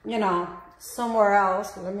 you know, somewhere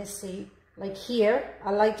else, let me see. Like here,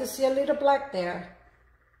 I like to see a little black there.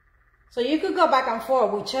 So you could go back and forth,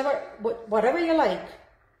 whatever you like.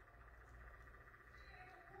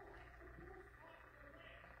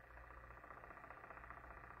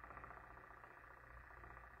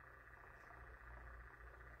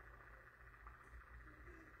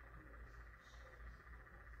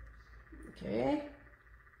 Okay.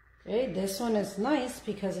 Okay, this one is nice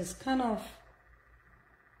because it's kind of,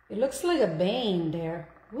 it looks like a vein there.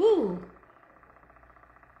 Woo!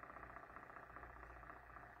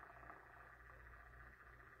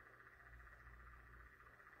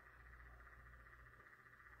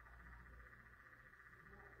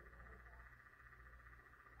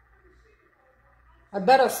 I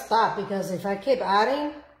better stop because if I keep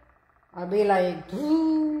adding, I'll be like,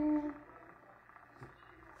 ooh.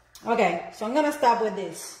 Okay, so I'm gonna stop with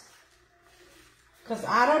this. Because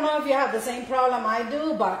I don't know if you have the same problem I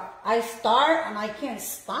do, but I start and I can't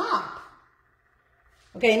stop.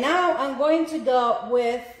 Okay, now I'm going to go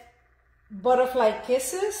with butterfly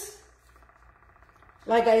kisses.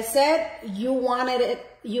 Like I said, you want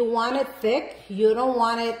it thick. You don't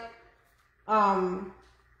want it,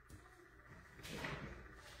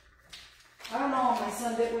 I don't know what my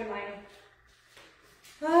son did with my,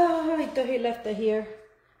 I thought he left it here.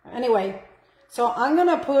 Anyway, so I'm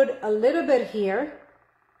gonna put a little bit here.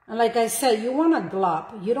 And like I said, you want a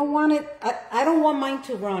glob. You don't want it, I don't want mine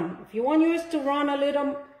to run. If you want yours to run a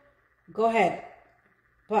little, go ahead.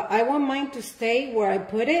 But I want mine to stay where I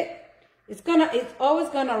put it. It's always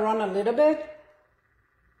gonna run a little bit.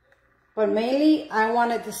 But mainly, I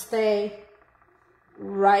want it to stay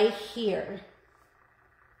right here.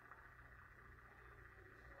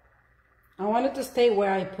 I want it to stay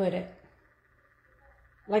where I put it.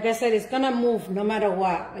 Like I said, it's gonna move no matter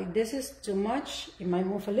what. Like this is too much, it might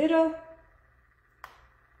move a little.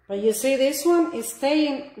 But you see this one is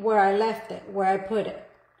staying where I left it, where I put it.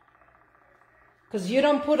 Because you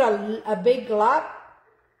don't put a big glob,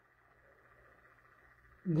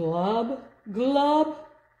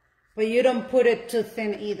 but you don't put it too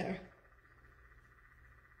thin either.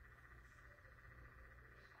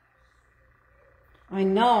 I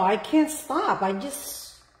know, I can't stop.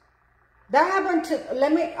 That happened to,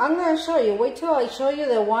 I'm going to show you. Wait till I show you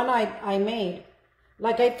the one I made.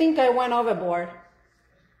 Like, I think I went overboard.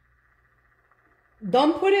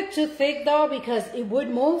 Don't put it too thick though, because it would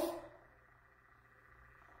move.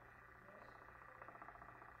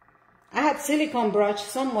 I had silicone brush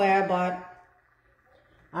somewhere, but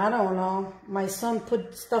I don't know. My son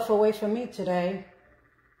put stuff away for me today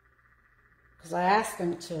because I asked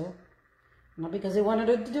him to. Not because he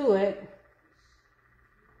wanted to do it.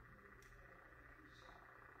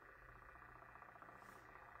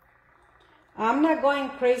 I'm not going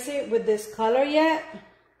crazy with this color yet.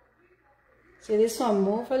 See, this one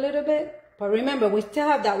move a little bit. But remember, we still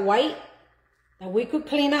have that white that we could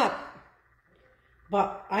clean up.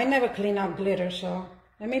 But I never clean up glitter, so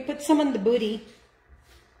let me put some on the booty.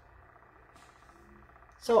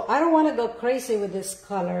 So I don't want to go crazy with this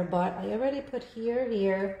color, but I already put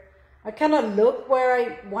here. I kind of look where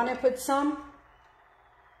I want to put some.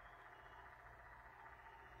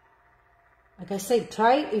 Like I say,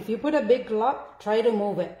 if you put a big glob, try to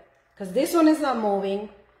move it. Because this one is not moving.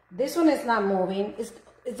 This one is not moving.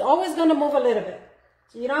 It's always going to move a little bit.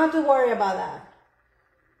 So you don't have to worry about that.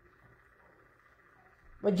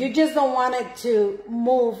 But you just don't want it to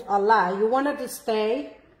move a lot. You want it to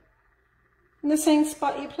stay in the same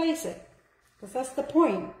spot you place it. Because that's the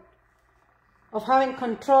point of having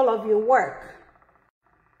control of your work.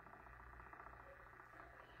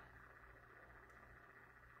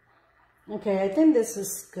 Okay, I think this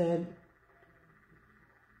is good.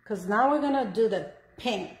 Because now we're going to do the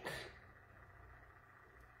pink.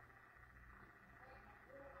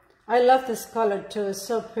 I love this color too. It's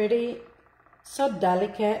so pretty, so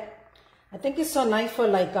delicate. I think it's so nice for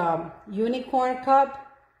like a unicorn cup.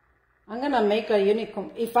 I'm going to make a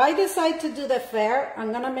unicorn. If I decide to do the fair,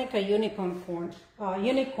 I'm going to make a unicorn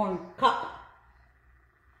cup.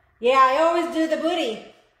 Yeah, I always do the booty.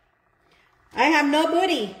 I have no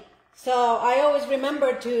booty. So I always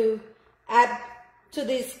remember to add to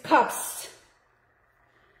these cups.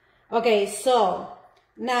 Okay, so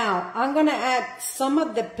now I'm going to add some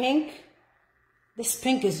of the pink. This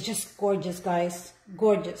pink is just gorgeous, guys.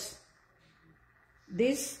 Gorgeous.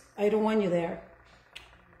 This, I don't want you there.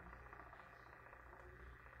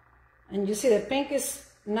 And you see the pink is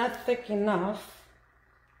not thick enough.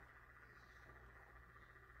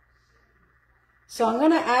 So I'm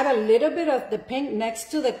going to add a little bit of the pink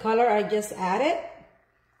next to the color I just added.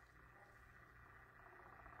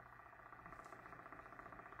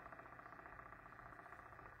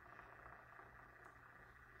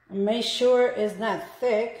 And make sure it's not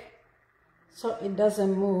thick so it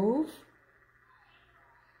doesn't move.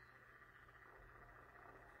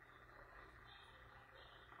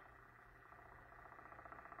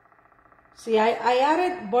 See, I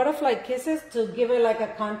added butterfly kisses to give it like a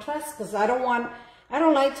contrast because I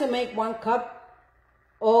don't like to make one cup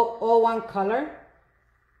all one color.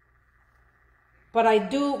 But I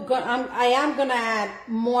am gonna add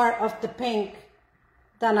more of the pink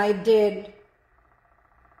than I did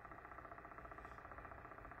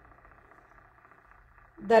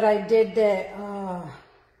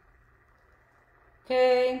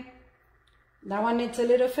okay. That one needs a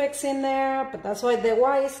little fix in there, but that's why the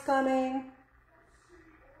white is coming.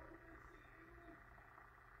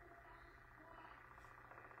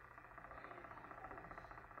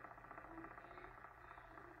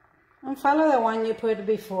 And follow the one you put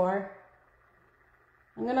before.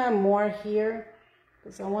 I'm gonna add more here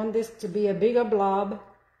because I want this to be a bigger blob.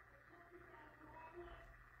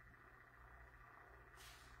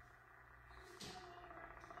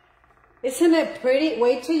 Isn't it pretty?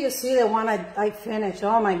 Wait till you see the one I finished.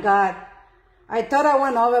 Oh my God. I thought I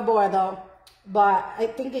went overboard though, but I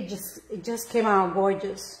think it just came out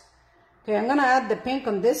gorgeous. Okay, I'm gonna add the pink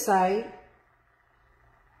on this side.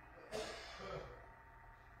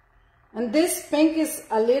 And this pink is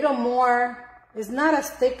a little more, it's not as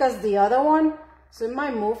thick as the other one, so it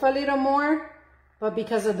might move a little more, but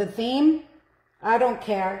because of the theme, I don't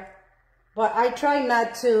care. But I try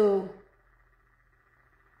to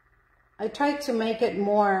make it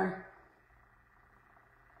more.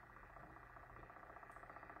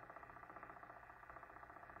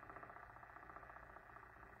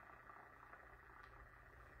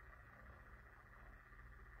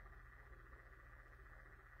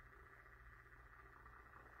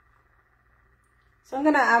 So I'm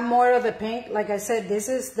going to add more of the pink. Like I said, this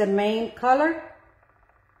is the main color.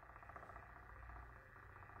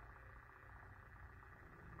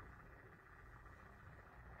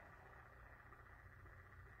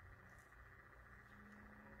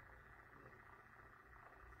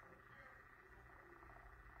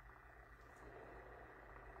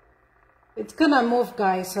 It's going to move,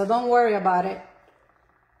 guys, so don't worry about it.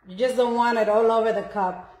 You just don't want it all over the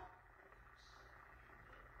cup.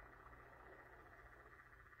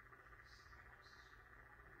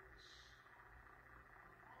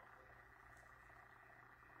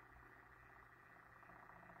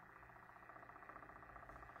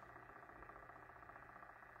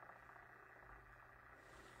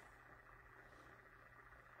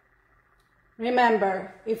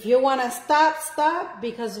 Remember, if you want to stop,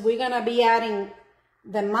 because we're going to be adding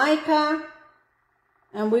the mica,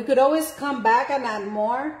 and we could always come back and add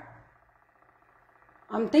more.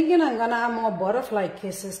 I'm thinking I'm going to add more butterfly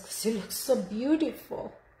kisses because it looks so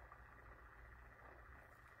beautiful.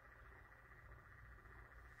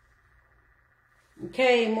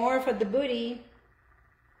 Okay, more for the booty.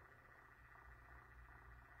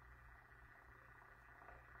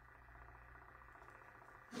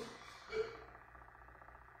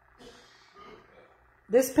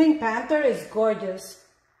 This pink Panther is gorgeous.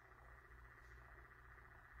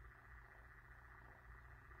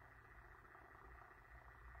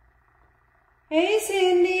 Hey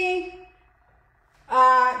Cindy.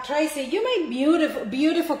 Tracy, you make beautiful,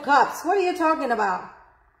 beautiful cups. What are you talking about?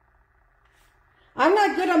 I'm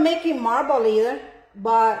not good at making marble either,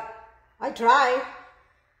 but I try.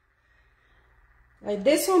 Like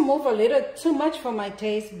this one moved a little too much for my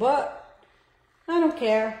taste, but I don't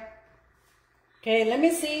care. Okay, let me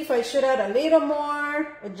see if I should add a little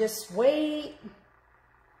more or just wait.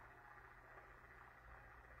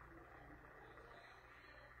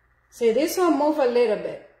 See, this one move a little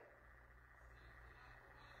bit.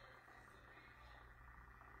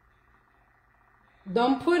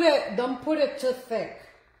 Don't put it too thick,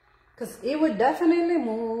 because it would definitely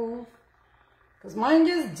move, because mine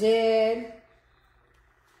just did.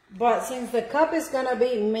 But since the cup is gonna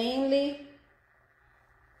be mainly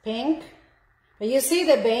pink, but you see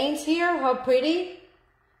the veins here, how pretty?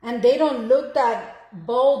 And they don't look that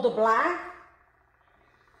bold black.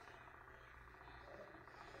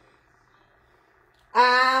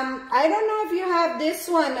 I don't know if you have this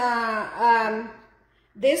one.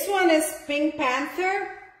 This one is Pink Panther.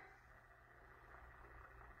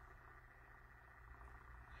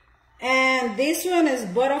 And this one is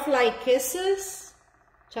Butterfly Kisses,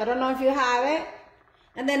 which I don't know if you have it.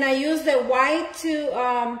 And then I use the white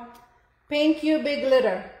to Pink You Big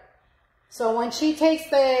Glitter. So when she takes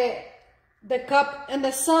the cup in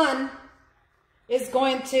the sun, it's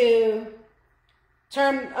going to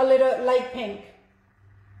turn a little light pink.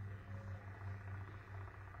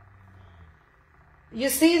 You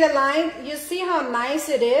see the line? You see how nice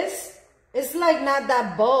it is? It's like not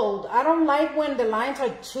that bold. I don't like when the lines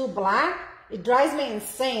are too black. It drives me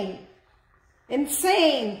insane.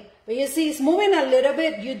 Insane. But you see, it's moving a little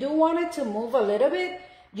bit. You do want it to move a little bit.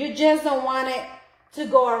 You just don't want it to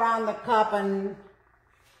go around the cup. And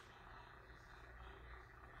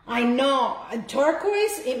I know. And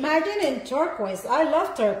turquoise, imagine in turquoise. I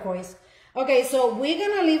love turquoise. Okay, so we're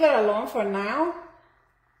going to leave it alone for now.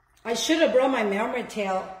 I should have brought my mermaid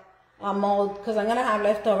tail mold because I'm going to have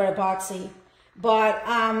leftover epoxy. But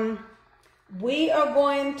we are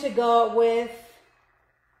going to go with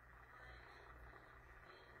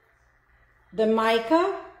the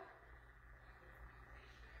mica.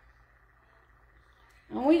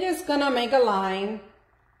 And we're just going to make a line.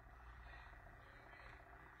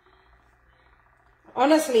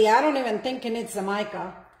 Honestly, I don't even think it's the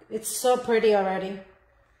mica. It's so pretty already.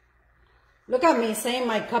 Look at me saying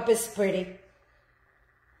my cup is pretty.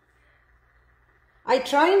 I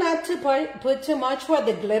try not to put too much where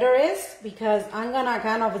the glitter is because I'm going to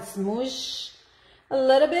kind of smoosh a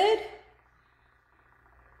little bit.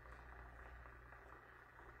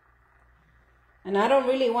 And I don't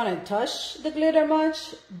really want to touch the glitter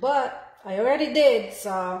much, but I already did,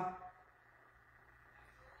 so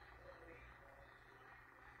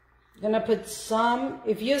I'm going to put some.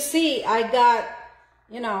 If you see, I got,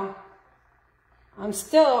 you know, I'm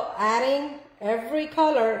still adding every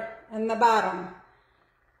color in the bottom.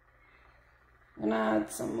 I'm gonna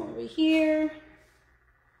add some over here.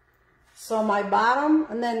 So my bottom,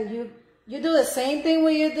 and then you do the same thing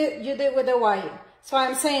where you did with the white. So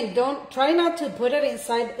I'm saying try not to put it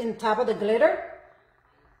inside in top of the glitter.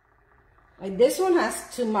 Like this one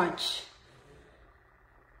has too much.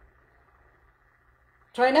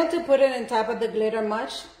 Try not to put it in top of the glitter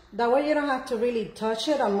much. That way you don't have to really touch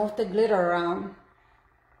it or move the glitter around.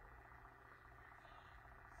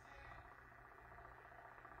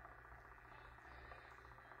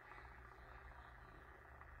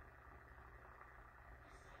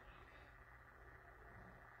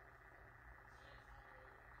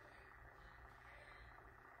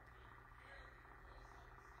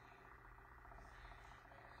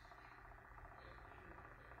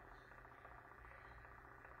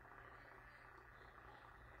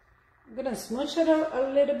 I'm going to smoosh it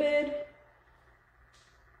a little bit.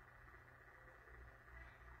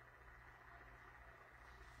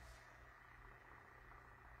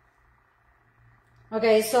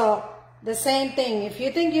 Okay, so the same thing. If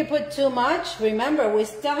you think you put too much, remember we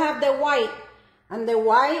still have the white And the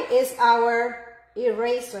white is our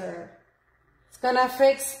eraser. It's gonna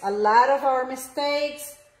fix a lot of our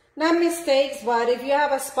mistakes. Not mistakes, but if you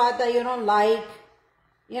have a spot that you don't like,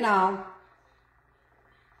 you know,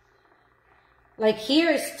 like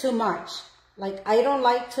here is too much. Like I don't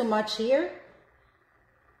like too much here.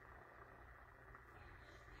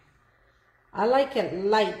 I like it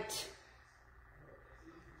light.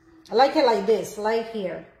 I like it like this, light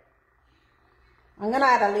here. I'm gonna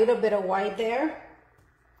add a little bit of white there.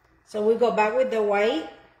 So we go back with the white.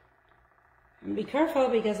 And be careful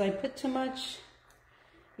because I put too much.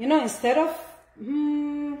 You know, instead of,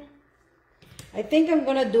 I think I'm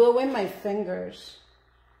gonna do it with my fingers.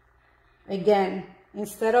 Again,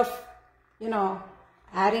 instead of, you know,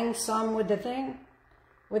 adding some with the thing,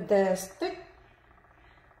 with the stick.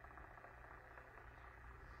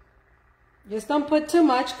 Just don't put too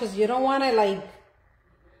much because you don't want to like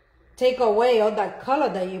take away all that color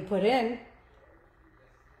that you put in.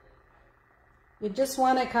 You just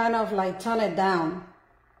want to kind of like tone it down.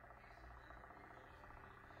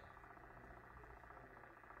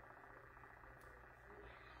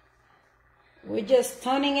 We're just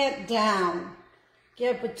toning it down.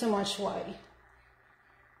 Can't put too much white.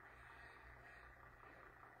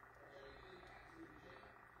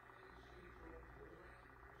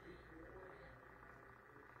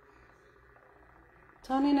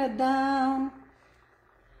 Toning it down.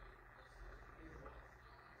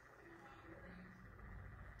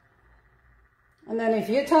 And then if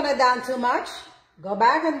you tone it down too much, go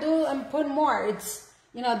back and put more. It's,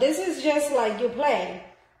 you know, this is just like you play.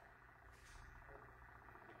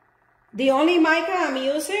 The only mica I'm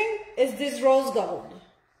using is this rose gold.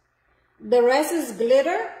 The rest is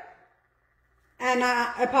glitter and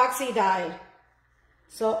epoxy dye.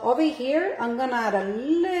 So over here, I'm gonna add a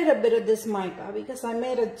little bit of this mica because I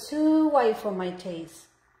made it too white for my taste.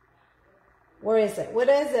 Where is it? What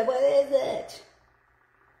is it? What is it?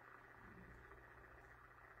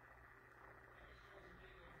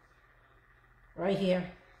 Right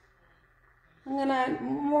here. I'm gonna add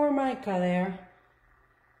more mica there.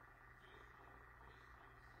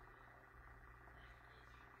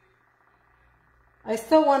 I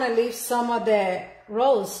still want to leave some of the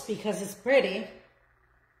rose because it's pretty.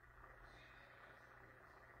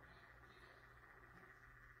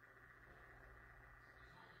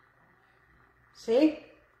 See?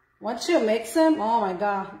 Once you mix them, oh my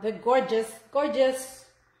God, they're gorgeous, gorgeous.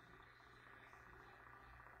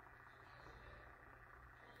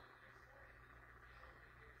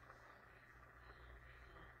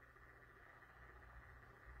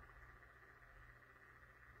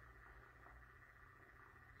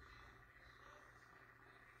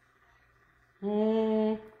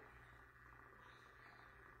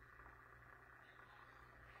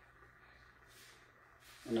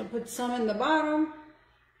 I'm gonna put some in the bottom.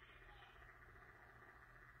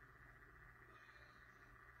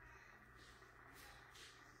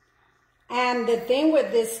 And the thing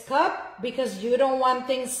with this cup, because you don't want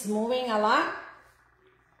things moving a lot,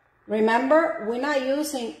 remember, we're not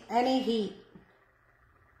using any heat.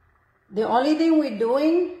 The only thing we're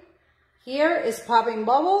doing here is popping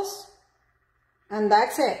bubbles, and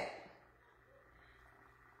that's it.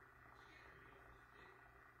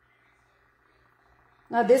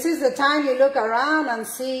 Now this is the time you look around and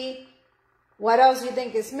see what else you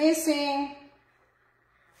think is missing.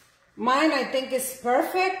 Mine, I think, is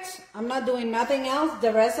perfect. I'm not doing nothing else.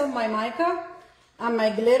 The rest of my mica and my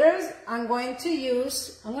glitters, I'm going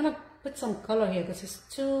to put some color here because it's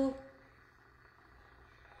too...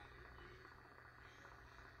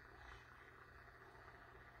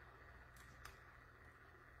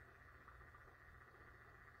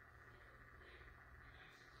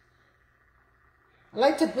 I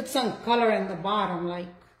like to put some color in the bottom, like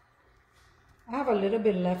I have a little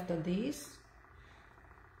bit left of these.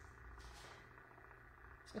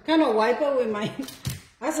 So I kind of wipe it with my,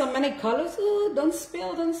 I have so many colors. Ooh, don't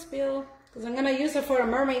spill, because I'm going to use it for a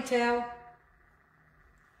mermaid tail.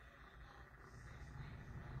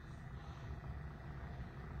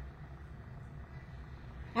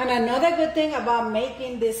 And another good thing about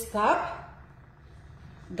making this cup,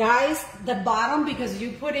 guys, the bottom, because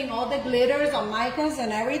you're putting all the glitters on micas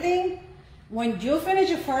and everything, when you finish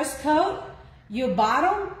your first coat, your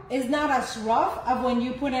bottom is not as rough as when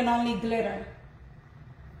you put in only glitter.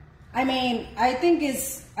 I mean, I think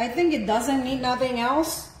it doesn't need nothing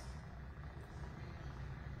else.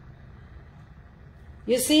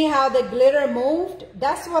 You see how the glitter moved?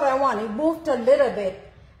 That's what I want. It moved a little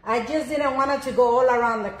bit. I just didn't want it to go all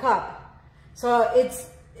around the cup. So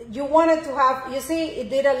you wanted to have, you see, it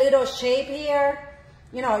did a little shape here.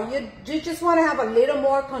 You know, you just want to have a little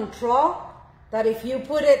more control that if you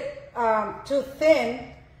put it too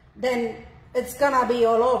thin, then it's gonna be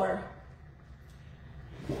all over.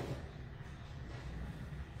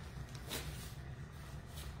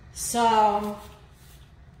 So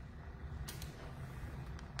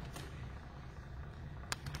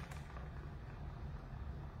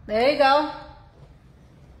there you go.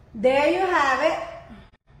 There you have it.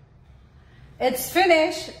 It's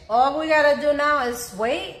finished. All we gotta do now is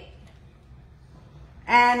wait.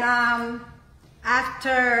 And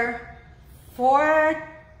after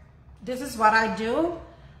this is what I do.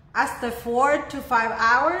 After 4 to 5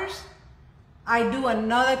 hours, I do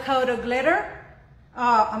another coat of glitter.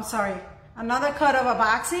 Another coat of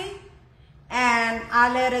epoxy, and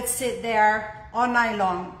I let it sit there all night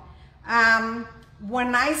long.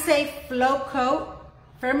 When I say float coat,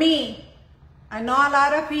 for me, I know a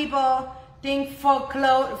lot of people think float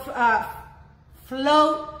coat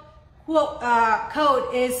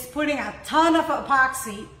is putting a ton of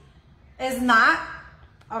epoxy. It's not,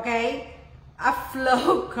 okay? A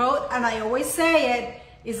float coat, and I always say it,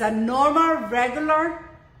 is a normal, regular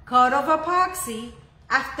coat of epoxy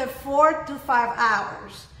after 4 to 5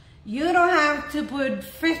 hours. You don't have to put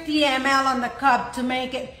 50 ml on the cup to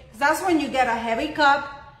make it, because that's when you get a heavy cup.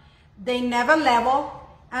 They never level,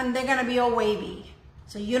 and they're gonna be all wavy.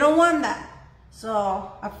 So you don't want that.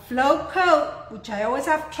 So a float coat, which I always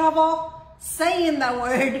have trouble saying that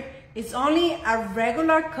word, is only a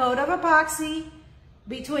regular coat of epoxy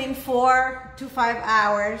between 4 to 5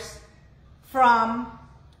 hours from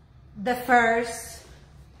the first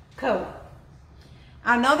coat.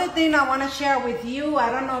 Another thing I want to share with you, I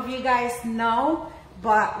don't know if you guys know,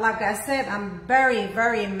 but like I said, I'm very,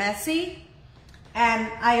 very messy. And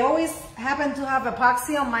I always happen to have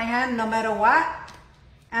epoxy on my hand no matter what.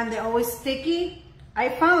 And they're always sticky. I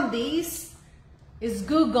found these. It's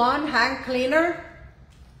Goo Gone hand cleaner.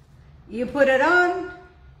 You put it on.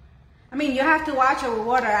 I mean, you have to wash it with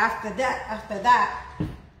water after that.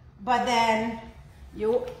 But then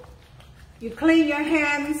you clean your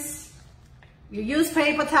hands. You use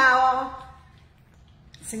paper towel.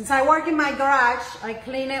 Since I work in my garage, I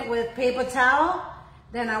clean it with paper towel.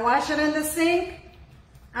 Then I wash it in the sink,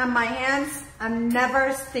 and my hands are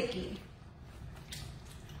never sticky.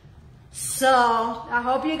 So I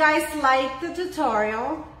hope you guys like the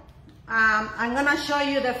tutorial. I'm gonna show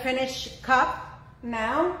you the finished cup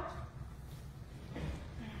now.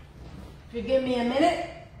 If you give me a minute,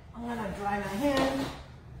 I'm gonna dry my hand.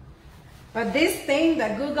 But this thing, the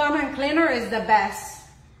Goo Gone hand cleaner, is the best.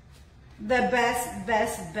 The best.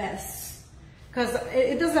 Because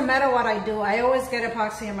it doesn't matter what I do. I always get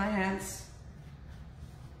epoxy in my hands.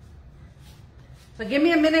 So give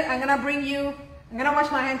me a minute. I'm going to wash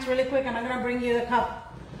my hands really quick, and I'm going to bring you the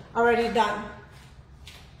cup already done.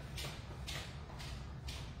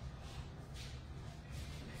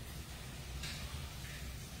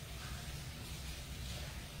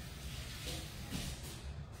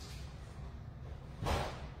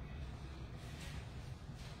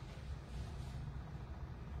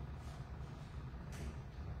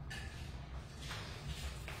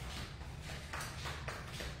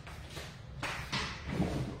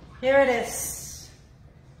 Here it is.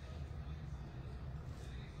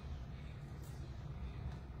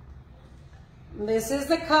 This is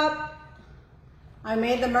the cup. I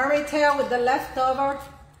made the mermaid tail with the leftover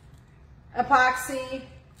epoxy.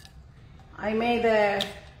 I made the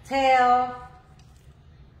tail.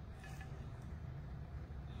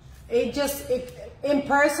 In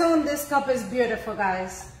person, this cup is beautiful,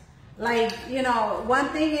 guys. Like, you know, one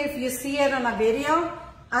thing if you see it on a video,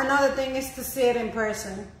 another thing is to see it in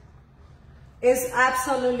person. It's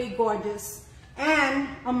absolutely gorgeous. And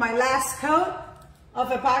on my last coat of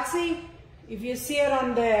epoxy, if you see it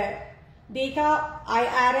on the decal, I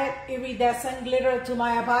added iridescent glitter to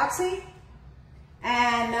my epoxy.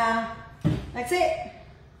 And that's it.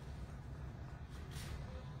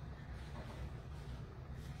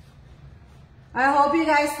 I hope you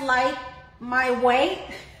guys like my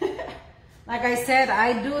way. Like I said,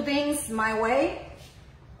 I do things my way.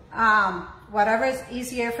 Whatever is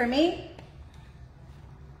easier for me.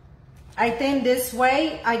 I think this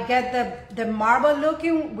way I get the marble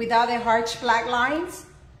looking without the harsh black lines.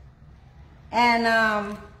 And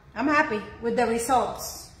I'm happy with the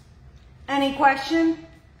results. Any question?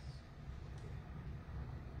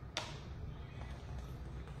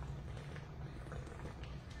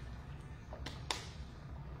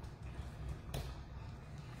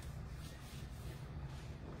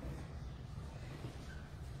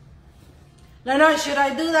 Leonard, should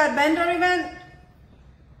I do that vendor event?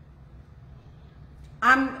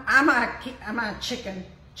 I'm a chicken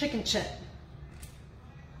chip.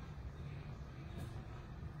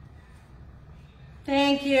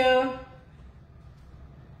 Thank you.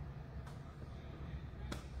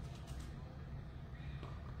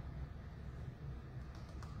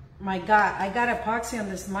 My God, I got epoxy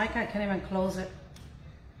on this mic. I can't even close it.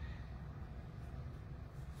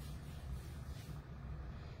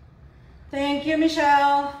 Thank you,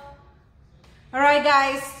 Michelle. All right,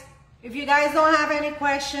 guys. If you guys don't have any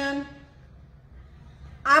question,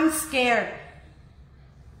 I'm scared.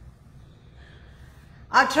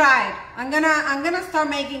 I'll try. I'm gonna start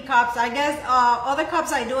making cups. I guess other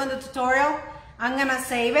cups I do in the tutorial, I'm gonna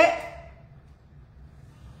save it.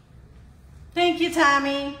 Thank you,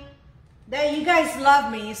 Tammy. That you guys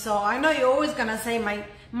love me, so I know you're always gonna say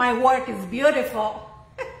my work is beautiful.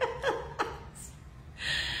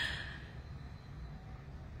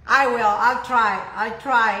 I will. I'll try.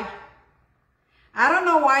 I don't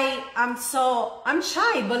know why I'm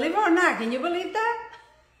shy, believe it or not. Can you believe that?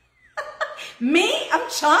 Me? I'm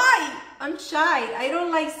shy. I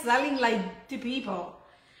don't like selling like to people.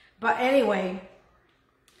 But anyway.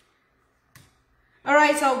 All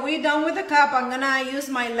right, so we're done with the cup. I'm gonna use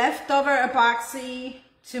my leftover epoxy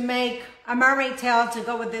to make a mermaid tail to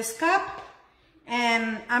go with this cup.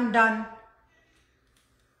 And I'm done.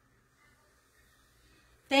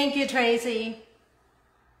 Thank you, Tracy.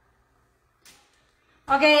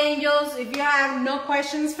 Okay, angels, if you have no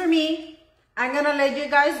questions for me, I'm gonna let you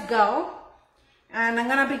guys go. And I'm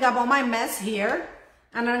gonna pick up all my mess here.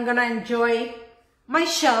 And I'm gonna enjoy my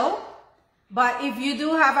show. But if you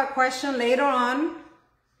do have a question later on,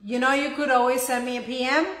 you know you could always send me a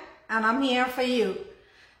PM. And I'm here for you.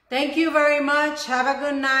 Thank you very much. Have a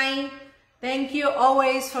good night. Thank you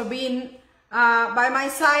always for being by my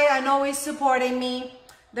side and always supporting me.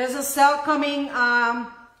 There's a sale coming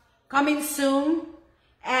soon,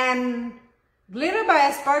 and Glitter by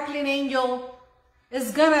a Sparkling Angel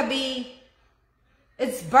is gonna be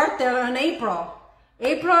its birthday in April.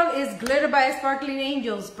 April is Glitter by a Sparkling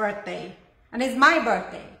Angel's birthday, and it's my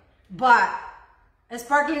birthday. But a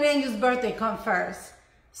Sparkling Angel's birthday comes first.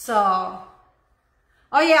 So,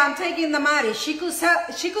 oh yeah, I'm taking the Mari. She could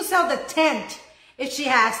sell the tent if she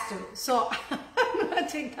has to. So I'm gonna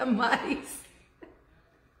take the Maris.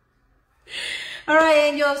 All right,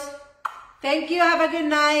 angels. Thank you. Have a good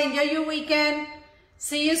night. Enjoy your weekend.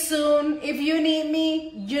 See you soon. If you need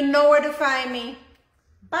me, you know where to find me.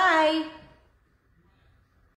 Bye.